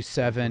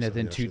 30-27 and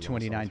then 2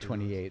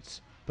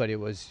 29-28s. But it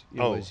was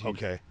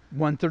okay.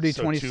 130-27.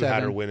 So two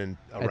had her winning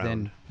a round.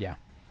 And then,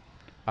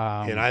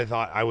 and I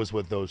thought I was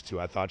with those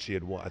two. I thought she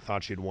had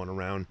won a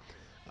round.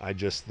 I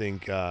just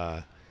think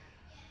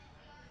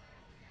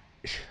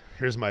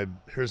here's my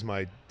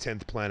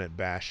 10th planet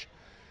bash.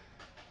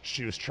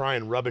 She was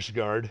trying rubber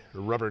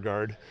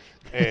guard,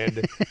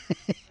 and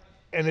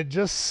and it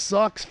just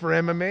sucks for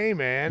MMA,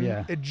 man.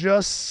 Yeah. It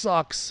just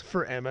sucks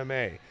for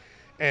MMA.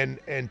 And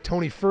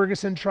Tony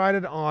Ferguson tried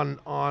it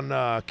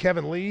on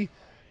Kevin Lee.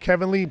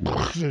 Kevin Lee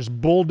just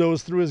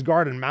bulldozed through his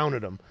guard and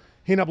mounted him.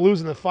 He ended up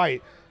losing the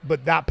fight,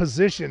 but that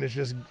position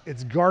is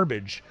it's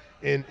garbage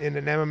in an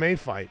MMA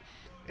fight.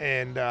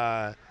 And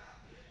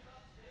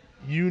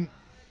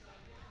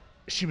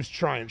she was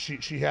trying.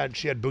 She had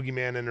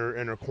Boogeyman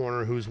in her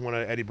corner, who's one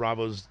of Eddie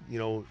Bravo's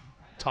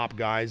top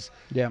guys.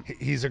 Yeah,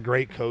 he's a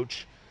great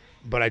coach,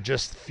 but I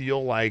just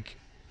feel like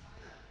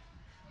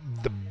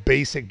the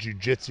basic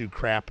jiu-jitsu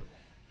crap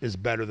is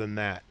better than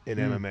that in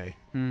MMA.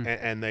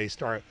 And they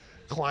start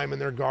climbing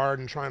their guard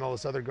and trying all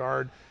this other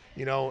guard,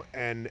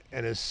 and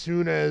as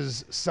soon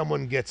as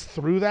someone gets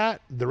through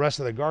that, the rest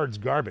of the guard's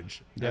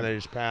garbage. Yep. And they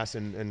just pass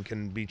and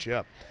can beat you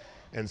up.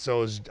 And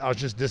so I was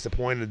just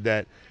disappointed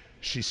that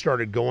she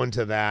started going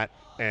to that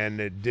and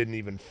it didn't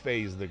even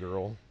phase the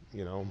girl,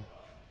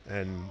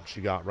 and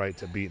she got right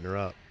to beating her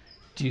up.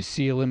 Do you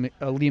see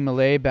Ali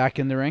Malay back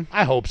in the ring?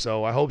 I hope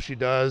so. I hope she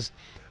does.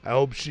 I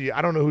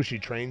don't know who she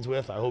trains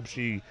with. I hope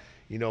she,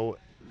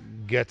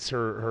 gets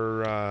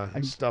her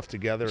stuff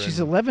together. She's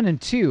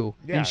 11-2,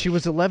 and she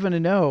was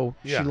 11-0.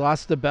 Yeah. She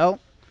lost the belt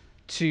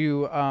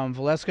to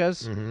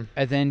Velasquez, and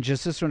then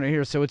just this one right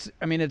here. So it's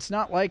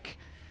not like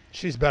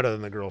she's better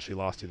than the girl she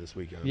lost to this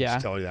weekend. I'm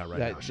just telling you that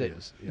now. She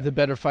is. Yeah. The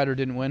better fighter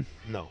didn't win.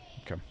 No.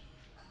 Okay.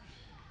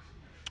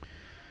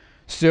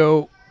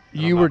 So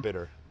and you I'm were not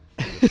bitter.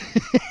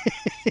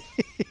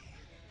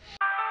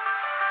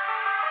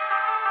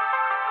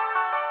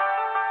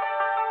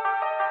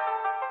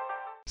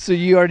 So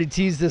you already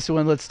teased this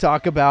one. Let's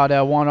talk about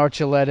Juan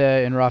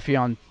Archuleta and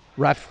Rafion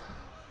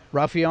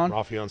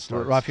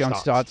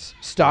Stotts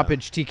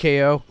stoppage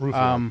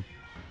TKO.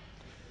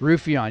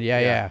 Rufion,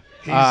 yeah.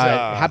 He's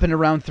happened in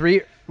round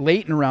 3,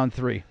 late in round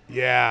 3.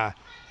 Yeah,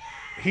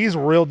 he's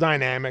real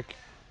dynamic.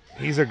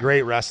 He's a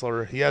great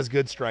wrestler. He has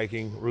good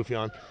striking,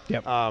 Rufion.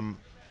 Yep. Juan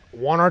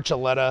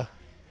Archuleta,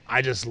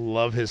 I just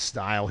love his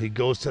style. He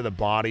goes to the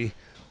body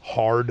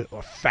hard,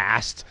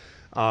 fast.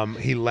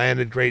 He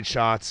landed great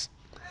shots.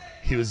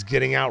 He was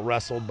getting out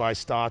wrestled by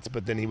Stotts,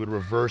 but then he would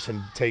reverse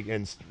and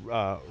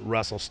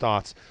wrestle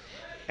Stotts.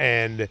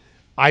 And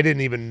I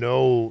didn't even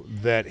know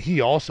that he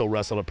also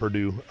wrestled at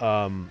Purdue.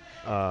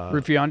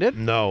 Rufion did?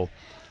 No.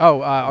 Oh,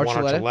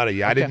 Archuleta?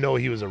 Yeah. Okay. I didn't know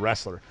he was a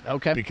wrestler.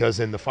 Okay.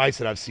 Because in the fights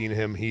that I've seen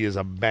him, he is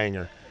a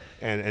banger.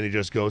 And he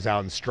just goes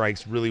out and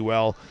strikes really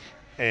well.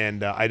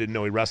 And I didn't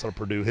know he wrestled at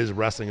Purdue. His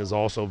wrestling is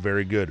also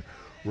very good.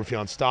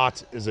 Rufion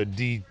Stotts is a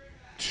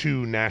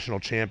D2 national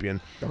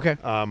champion. Okay.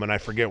 And I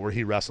forget where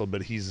he wrestled,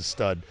 but he's a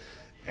stud.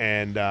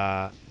 And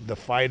the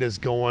fight is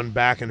going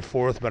back and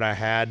forth, but I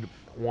had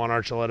Juan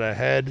Archuleta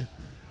head,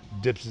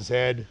 dips his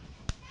head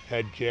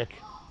kick.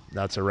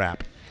 That's a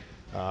wrap.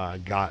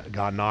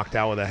 Got knocked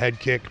out with a head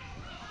kick.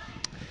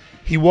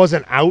 He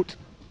wasn't out.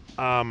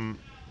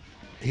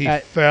 He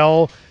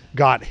fell,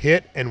 got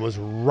hit, and was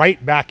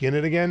right back in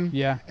it again.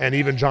 Yeah. And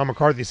even John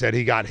McCarthy said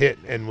he got hit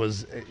and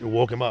it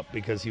woke him up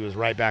because he was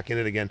right back in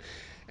it again.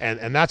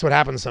 And that's what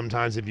happens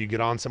sometimes if you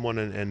get on someone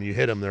and you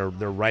hit them, they're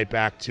right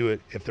back to it.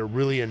 If they're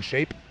really in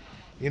shape,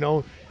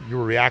 your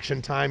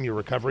reaction time, your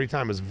recovery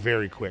time is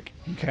very quick.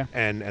 Okay.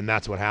 And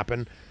that's what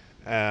happened.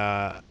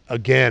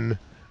 Again,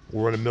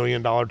 we're in $1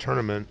 million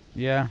tournament.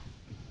 Yeah.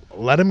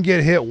 Let him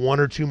get hit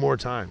one or two more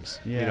times.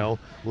 Yeah.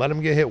 Let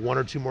him get hit one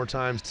or two more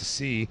times to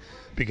see,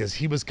 because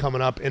he was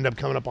ended up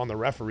coming up on the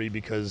referee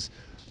because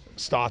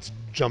Stotts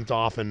jumped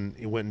off and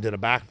he went and did a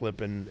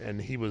backflip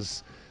and he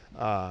was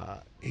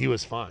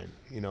fine.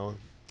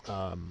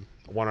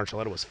 Juan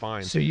Archuleta was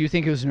fine. So you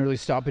think it was an early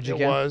stoppage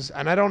again? It was,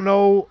 and I don't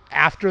know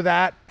after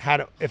that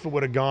if it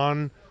would have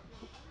gone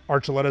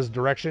Archuleta's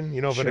direction.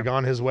 If it had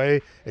gone his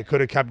way, it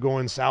could have kept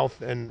going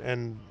south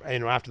and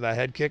after that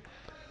head kick.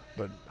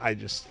 But I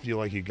just feel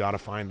like you got to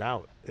find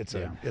out. It's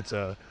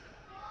the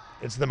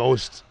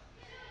most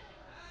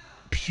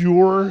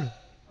pure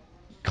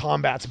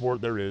combat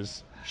sport there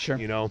is. Sure.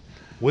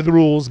 With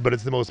rules, but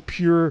it's the most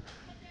pure.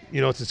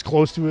 It's as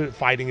close to it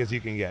fighting as you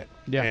can get.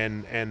 Yeah.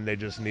 And they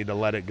just need to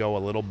let it go a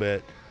little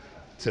bit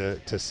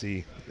to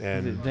see.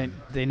 And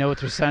they know what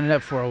they're signing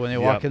up for when they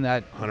walk in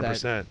that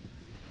 100%.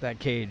 That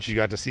cage. You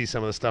got to see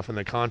some of the stuff in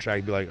the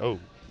contract, be like, oh.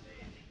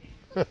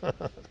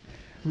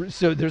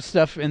 So there's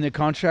stuff in the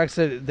contracts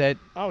that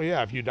oh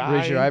yeah, if you die,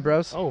 raise your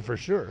eyebrows. Oh, for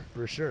sure,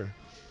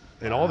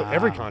 and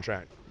every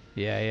contract.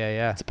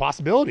 Yeah. It's a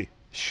possibility.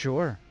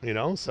 Sure.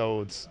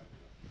 So it's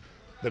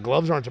the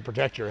gloves aren't to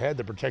protect your head;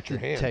 to protect your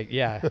hand.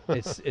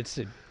 It's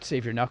to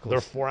save your knuckles. They're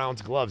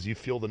 4-ounce gloves. You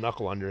feel the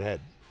knuckle on your head.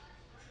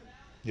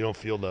 You don't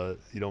feel the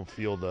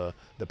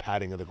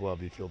padding of the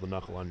glove. You feel the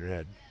knuckle on your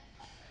head.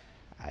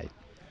 I've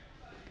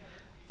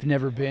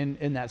never been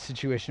in that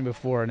situation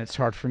before, and it's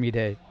hard for me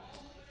to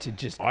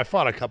just. I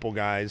fought a couple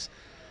guys,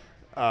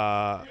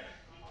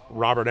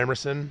 Robert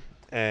Emerson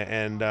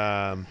and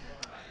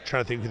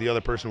trying to think who the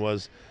other person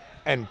was,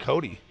 and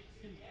Cody.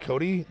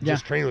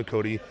 Just trained with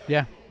Cody.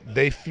 Yeah.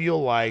 They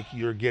feel like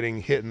you're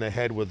getting hit in the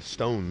head with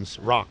stones,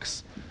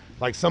 rocks.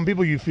 Like some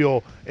people you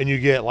feel, and you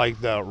get like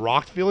the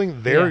rock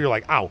feeling. You're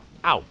like, ow,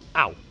 ow,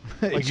 ow.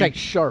 It's like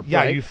sharp,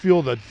 yeah, right? you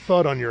feel the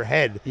thud on your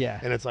head. Yeah.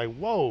 And it's like,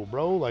 whoa,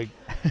 bro, like,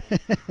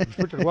 you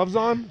put your gloves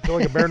on? I feel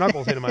like a bare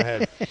knuckles hitting my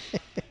head.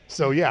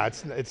 So yeah,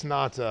 it's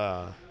not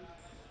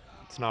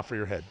for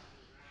your head.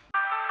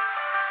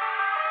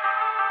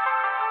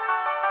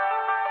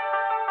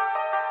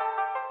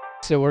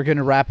 So we're going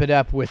to wrap it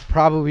up with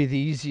probably the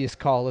easiest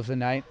call of the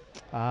night,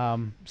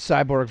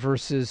 Cyborg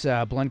versus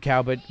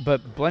Blencow.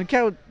 But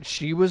Blencow,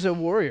 she was a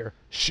warrior.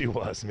 She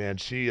was, man.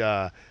 She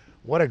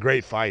what a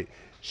great fight.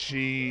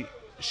 She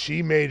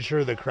made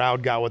sure the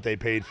crowd got what they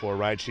paid for,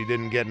 right? She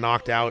didn't get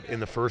knocked out in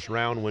the first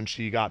round when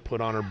she got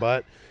put on her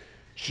butt.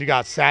 She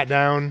got sat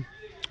down,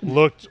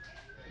 looked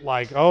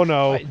like, oh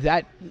no,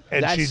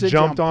 and she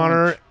jumped on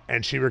her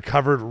and she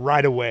recovered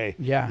right away.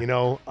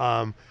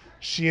 Yeah.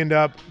 She ended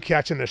up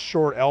catching a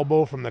short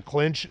elbow from the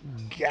clinch,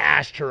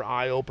 gashed her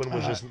eye open,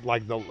 was just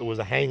like it was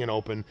a hanging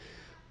open.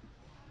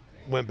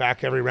 Went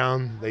back every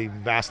round. They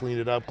Vaselined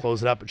it up,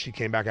 closed it up, and she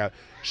came back out.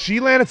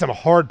 She landed some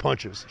hard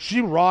punches.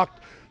 She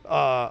rocked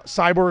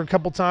Cyborg a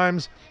couple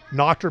times,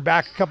 knocked her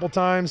back a couple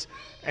times,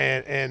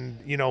 and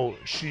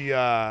she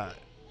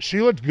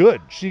looked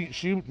good.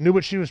 She knew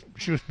what she was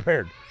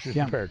prepared. She was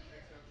prepared.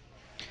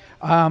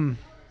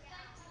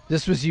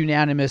 This was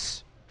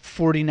unanimous.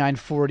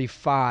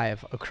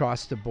 49-45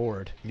 across the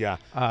board. Yeah.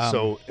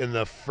 So in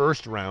the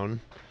first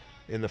round,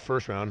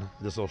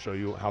 this will show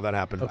you how that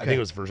happened. Okay. I think it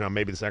was the first round,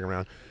 maybe the second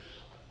round.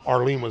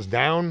 Arlene was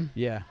down.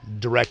 Yeah.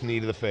 Direct knee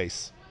to the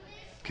face.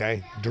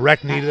 Okay.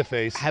 Direct knee to the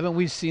face. Haven't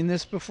we seen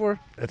this before?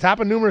 It's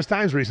happened numerous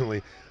times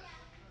recently.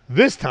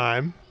 This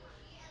time,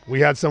 we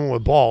had someone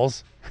with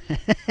balls,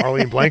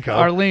 Arlene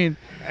Blencow.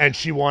 And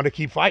she wanted to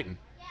keep fighting.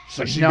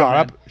 So she got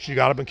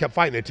up and kept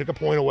fighting. They took a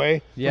point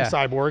away from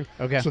Cyborg.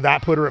 Okay. So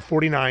that put her at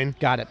 49.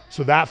 Got it.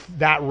 So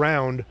that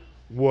round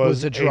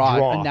was a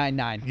draw. A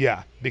 9-9.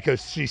 Yeah,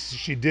 because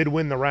she did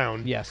win the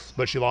round. Yes.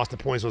 But she lost the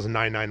points. So it was a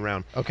 9-9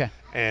 round. Okay.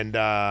 And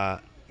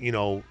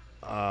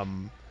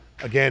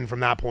again from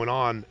that point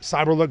on,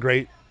 Cyborg looked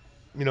great.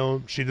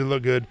 She did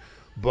look good,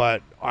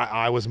 but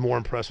I was more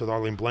impressed with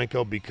Arlene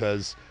Blencow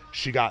because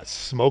she got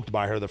smoked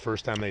by her the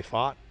first time they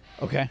fought.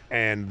 Okay.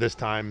 And this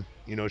time,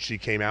 she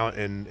came out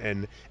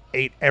and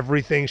ate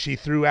everything she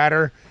threw at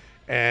her,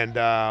 and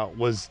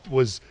was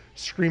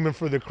screaming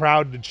for the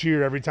crowd to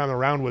cheer every time the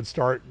round would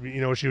start.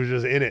 She was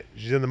just in it.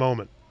 She's in the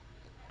moment.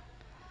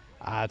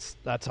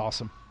 That's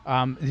awesome.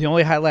 The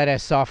only highlight I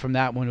saw from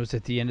that one was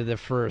at the end of the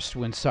first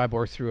when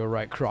Cyborg threw a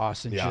right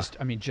cross and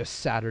just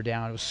sat her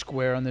down. It was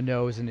square on the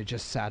nose and it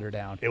just sat her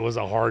down. It was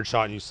a hard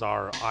shot and you saw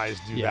her eyes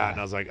do that, and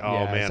I was like,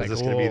 oh man, is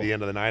this going to be the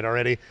end of the night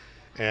already?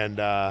 And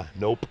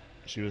nope.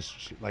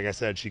 Like I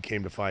said, she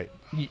came to fight.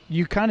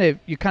 You kind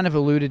of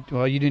alluded.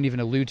 Well, you didn't even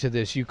allude to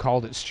this. You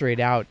called it straight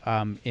out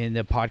in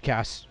the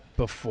podcast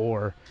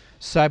before.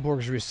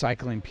 Cyborg's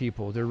recycling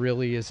people. There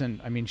really isn't.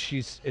 I mean,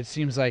 it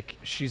seems like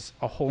she's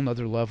a whole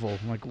nother level.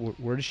 Like,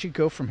 where does she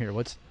go from here?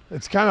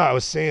 It's kind of, I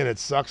was saying, it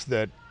sucks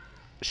that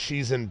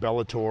she's in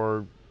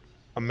Bellator,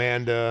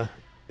 Amanda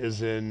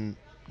is in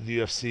the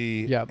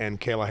UFC, Yep. and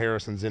Kayla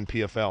Harrison's in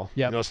PFL.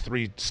 Yep. Those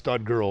 3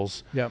 stud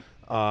girls. Yep.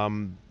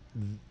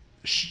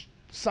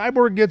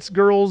 Cyborg gets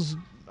girls,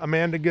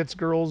 Amanda gets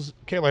girls.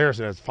 Kayla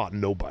Harrison has fought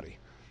nobody.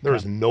 There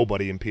is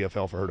nobody in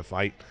PFL for her to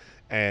fight,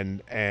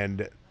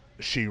 and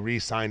she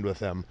re-signed with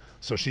them.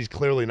 So she's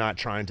clearly not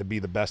trying to be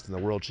the best in the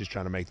world. She's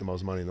trying to make the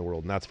most money in the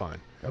world, and that's fine.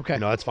 Okay.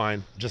 That's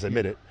fine. Just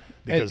admit it,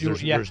 because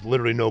there's yeah.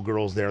 literally no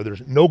girls there.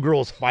 There's no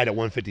girls fight at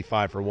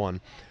 155 for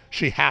one.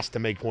 She has to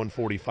make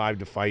 145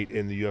 to fight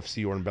in the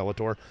UFC or in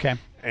Bellator. Okay.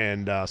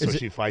 And so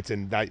she fights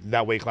in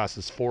that weight class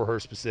is for her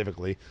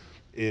specifically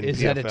in Is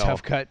PFL. that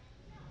a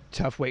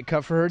tough weight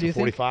cut for her, do you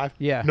think? 45?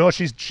 Yeah. No,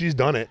 she's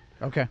done it.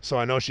 Okay. So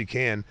I know she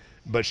can,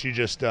 but she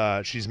just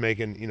she's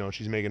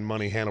making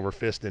money hand over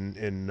fist in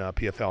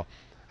PFL.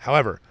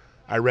 However,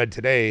 I read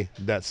today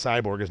that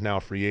Cyborg is now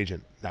a free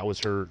agent. That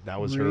was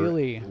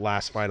Really? her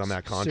last fight on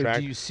that contract.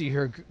 So do you see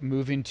her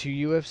moving to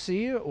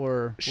UFC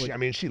or?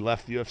 She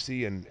left the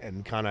UFC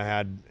and kind of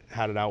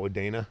had it out with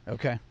Dana.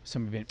 Okay. So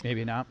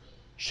maybe not.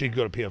 She'd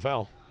go to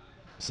PFL,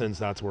 since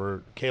that's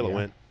where Kayla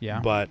went. Yeah.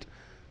 But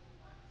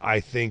I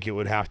think it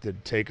would have to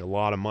take a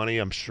lot of money.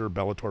 I'm sure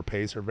Bellator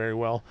pays her very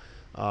well.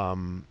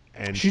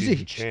 And she's a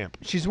champ.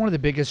 She's one of the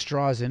biggest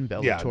draws in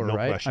Bellator, Yeah, no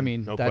right? question, I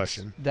mean, no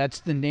question. That's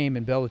the name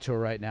in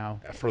Bellator right now.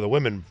 For the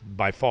women,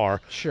 by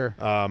far. Sure.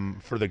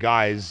 For the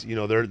guys,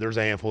 there's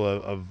a handful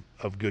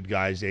of good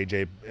guys,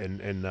 AJ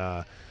and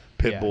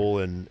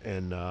Pitbull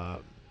and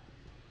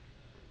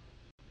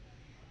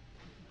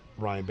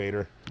Ryan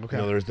Bader.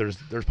 Okay.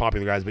 There's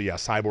popular guys, but yeah,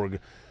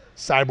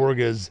 Cyborg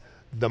is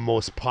the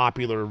most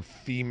popular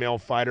female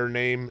fighter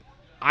name,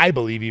 I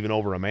believe, even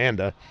over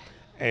Amanda.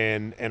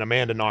 And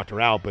Amanda knocked her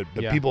out, but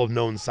people have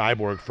known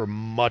Cyborg for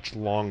much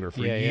longer,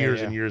 for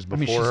years and years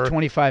before. She's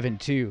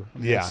 25-2.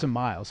 That's some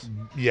miles.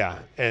 Yeah,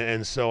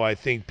 and so I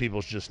think people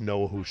just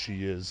know who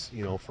she is,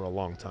 for a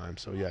long time.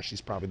 So yeah,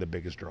 she's probably the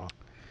biggest draw.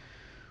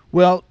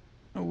 Well,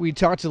 we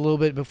talked a little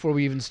bit before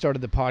we even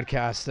started the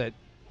podcast that,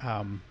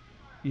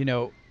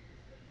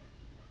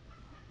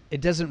 it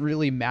doesn't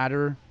really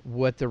matter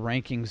what the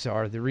rankings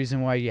are. The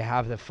reason why you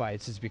have the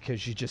fights is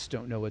because you just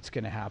don't know what's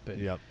going to happen.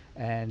 Yep.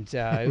 And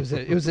it was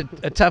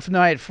a tough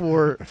night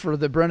for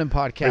the Brennan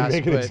podcast. Are you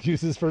making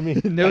excuses for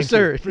me? No, Thank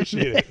sir. you.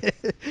 Appreciate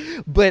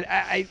it. But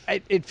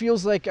it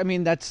feels like,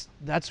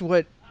 that's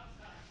what.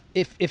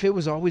 If it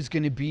was always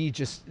going to be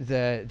just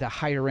the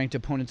higher ranked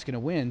opponent's going to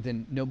win,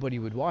 then nobody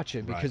would watch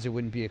it because it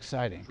wouldn't be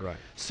exciting. Right.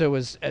 So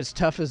as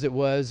tough as it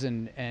was,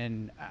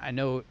 and I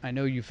know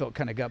you felt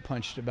kind of gut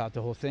punched about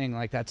the whole thing.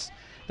 Like that's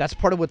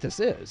part of what this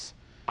is.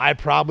 I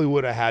probably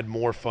would have had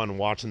more fun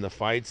watching the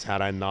fights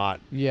had I not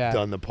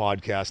done the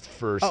podcast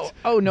first.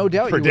 Oh, no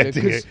doubt you would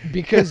have,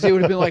 because it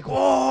would have been like,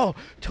 whoa,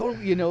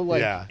 totally,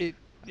 I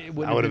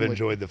would have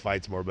enjoyed the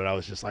fights more, but I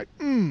was just like,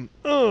 can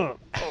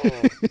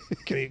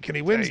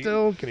he win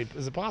still?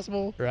 Is it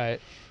possible?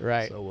 Right.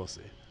 So we'll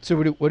see. So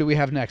what do we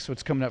have next?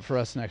 What's coming up for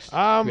us next? Do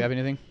we have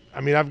anything?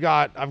 I've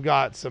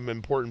got some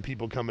important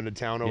people coming to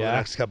town over the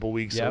next couple of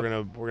weeks. Yep.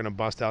 So we're gonna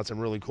bust out some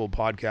really cool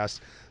podcasts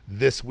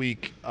this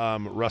week.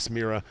 Russ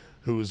Mira,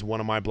 who's one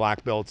of my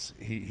black belts,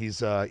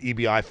 he's a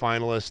EBI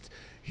finalist.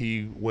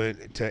 He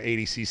went to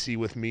ADCC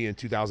with me in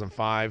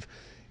 2005.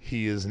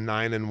 He is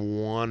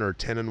 9-1 or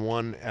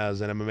 10-1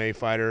 as an MMA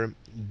fighter.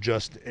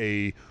 Just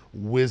a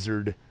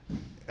wizard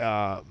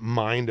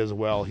mind as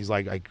well. He's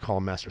like, I call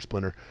him Master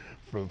Splinter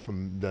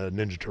from the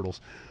Ninja Turtles,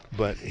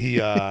 but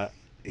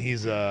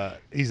he's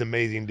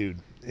amazing dude,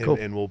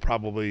 and we'll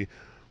probably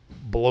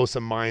blow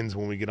some minds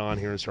when we get on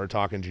here and start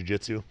talking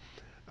jiu-jitsu.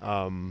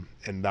 And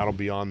that'll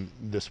be on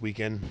this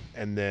weekend.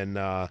 And then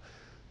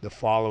the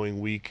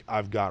following week,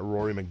 I've got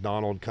Rory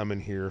McDonald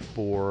coming here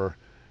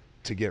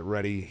to get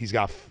ready. He's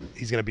going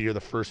to be here the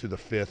 1st through the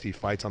 5th. He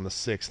fights on the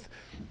 6th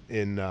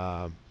in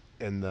the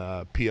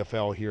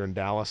PFL here in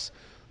Dallas.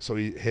 So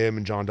him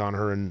and John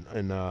Donaher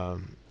and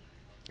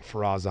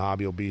Faraz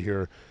Zahabi will be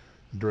here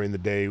during the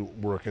day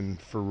working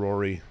for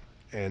Rory.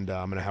 And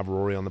I'm going to have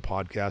Rory on the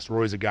podcast.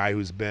 Rory's a guy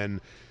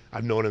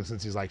I've known him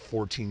since he's like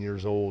 14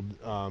 years old.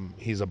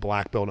 He's a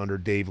black belt under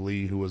Dave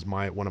Lee, who was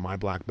one of my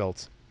black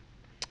belts.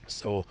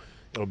 So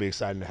it'll be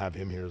exciting to have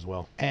him here as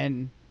well.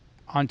 And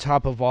on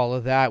top of all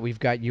of that, we've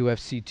got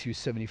UFC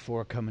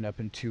 274 coming up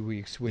in 2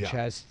 weeks, which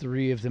has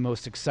 3 of the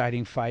most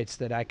exciting fights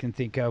that I can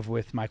think of,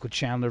 with Michael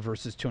Chandler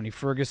versus Tony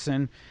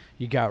Ferguson.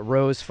 You got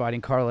Rose fighting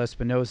Carla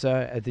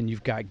Espinoza, and then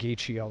you've got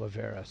Gaethje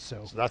Oliveira.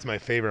 So that's my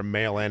favorite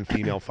male and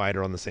female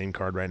fighter on the same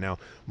card right now.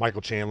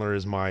 Michael Chandler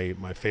is my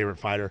favorite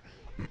fighter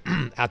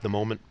at the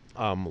moment.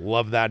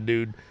 Love that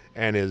dude,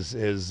 and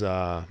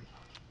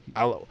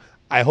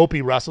I hope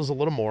he wrestles a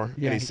little more,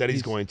 Yeah, and he said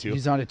he's going to.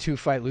 He's on a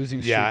 2-fight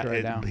losing streak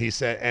right now. He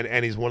said,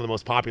 and he's one of the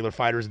most popular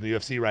fighters in the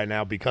UFC right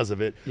now because of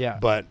it. Yeah.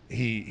 But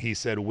he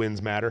said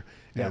wins matter,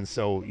 and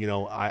so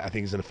I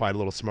think he's going to fight a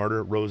little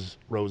smarter. Rose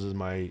is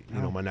my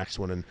my next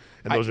one, and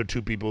those are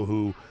two people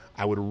who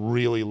I would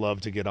really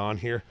love to get on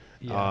here.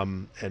 Yeah.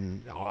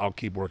 And I'll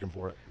keep working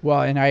for it.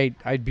 Well, and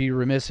I'd be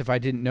remiss if I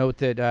didn't note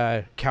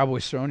that Cowboy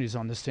Cerrone's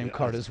on the same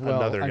card as well.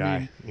 Another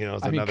guy.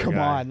 Come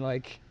on,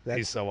 like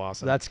he's so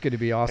awesome. That's going to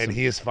be awesome. And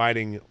he is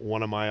fighting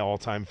one of my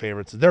all-time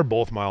favorites. They're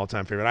both my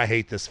all-time favorite. I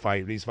hate this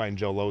fight. He's fighting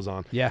Joe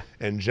Lozon. Yeah.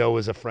 And Joe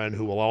is a friend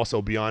who will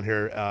also be on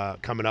here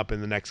coming up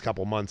in the next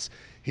couple months.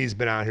 He's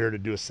been out here to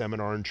do a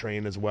seminar and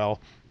train as well.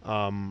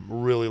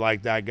 Really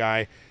like that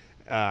guy.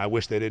 I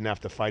wish they didn't have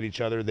to fight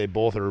each other. They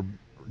both are.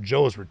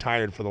 Joe's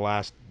retired for the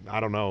last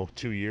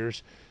 2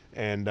 years,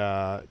 and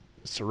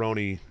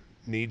Cerrone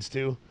needs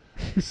to.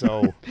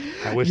 So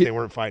I wish they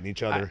weren't fighting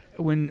each other.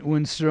 When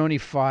Cerrone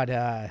fought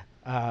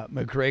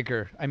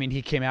McGregor, I mean,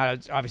 he came out.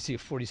 It's obviously a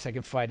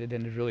 40-second fight. It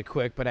ended really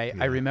quick, but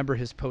I remember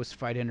his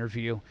post-fight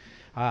interview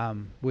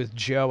with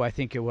Joe, I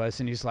think it was,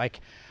 and he's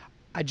like,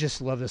 I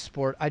just love the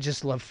sport. I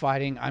just love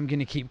fighting. I'm going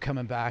to keep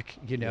coming back,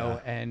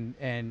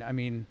 and I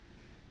mean,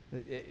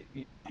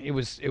 it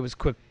was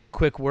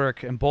quick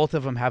work, and both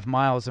of them have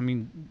miles. I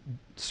mean,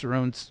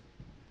 Cerrone's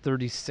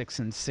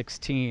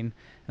 36-16,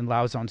 and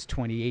Lauzon's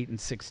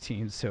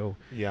 28-16. So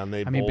and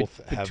they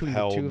both have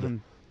held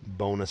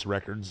bonus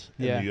records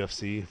in the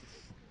UFC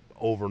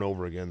over and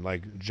over again.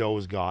 Like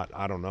Joe's got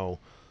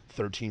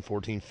 13,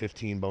 14,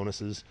 15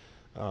 bonuses.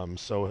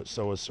 So has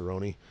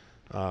Cerrone.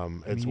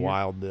 It's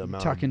wild the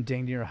amount. Talking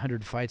dang near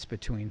 100 fights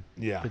between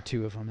the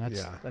two of them.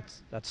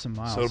 That's some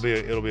miles. So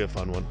it'll be a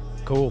fun one.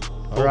 Cool.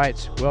 All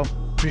right. Well,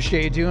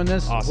 appreciate you doing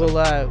this. Awesome.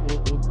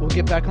 We'll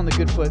get back on the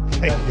good foot.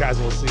 Hey guys,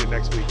 we'll see you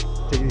next week.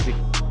 Take it easy.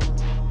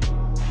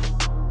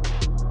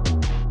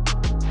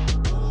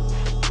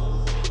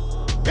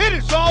 It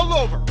is all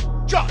over,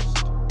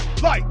 just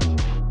like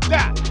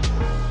that.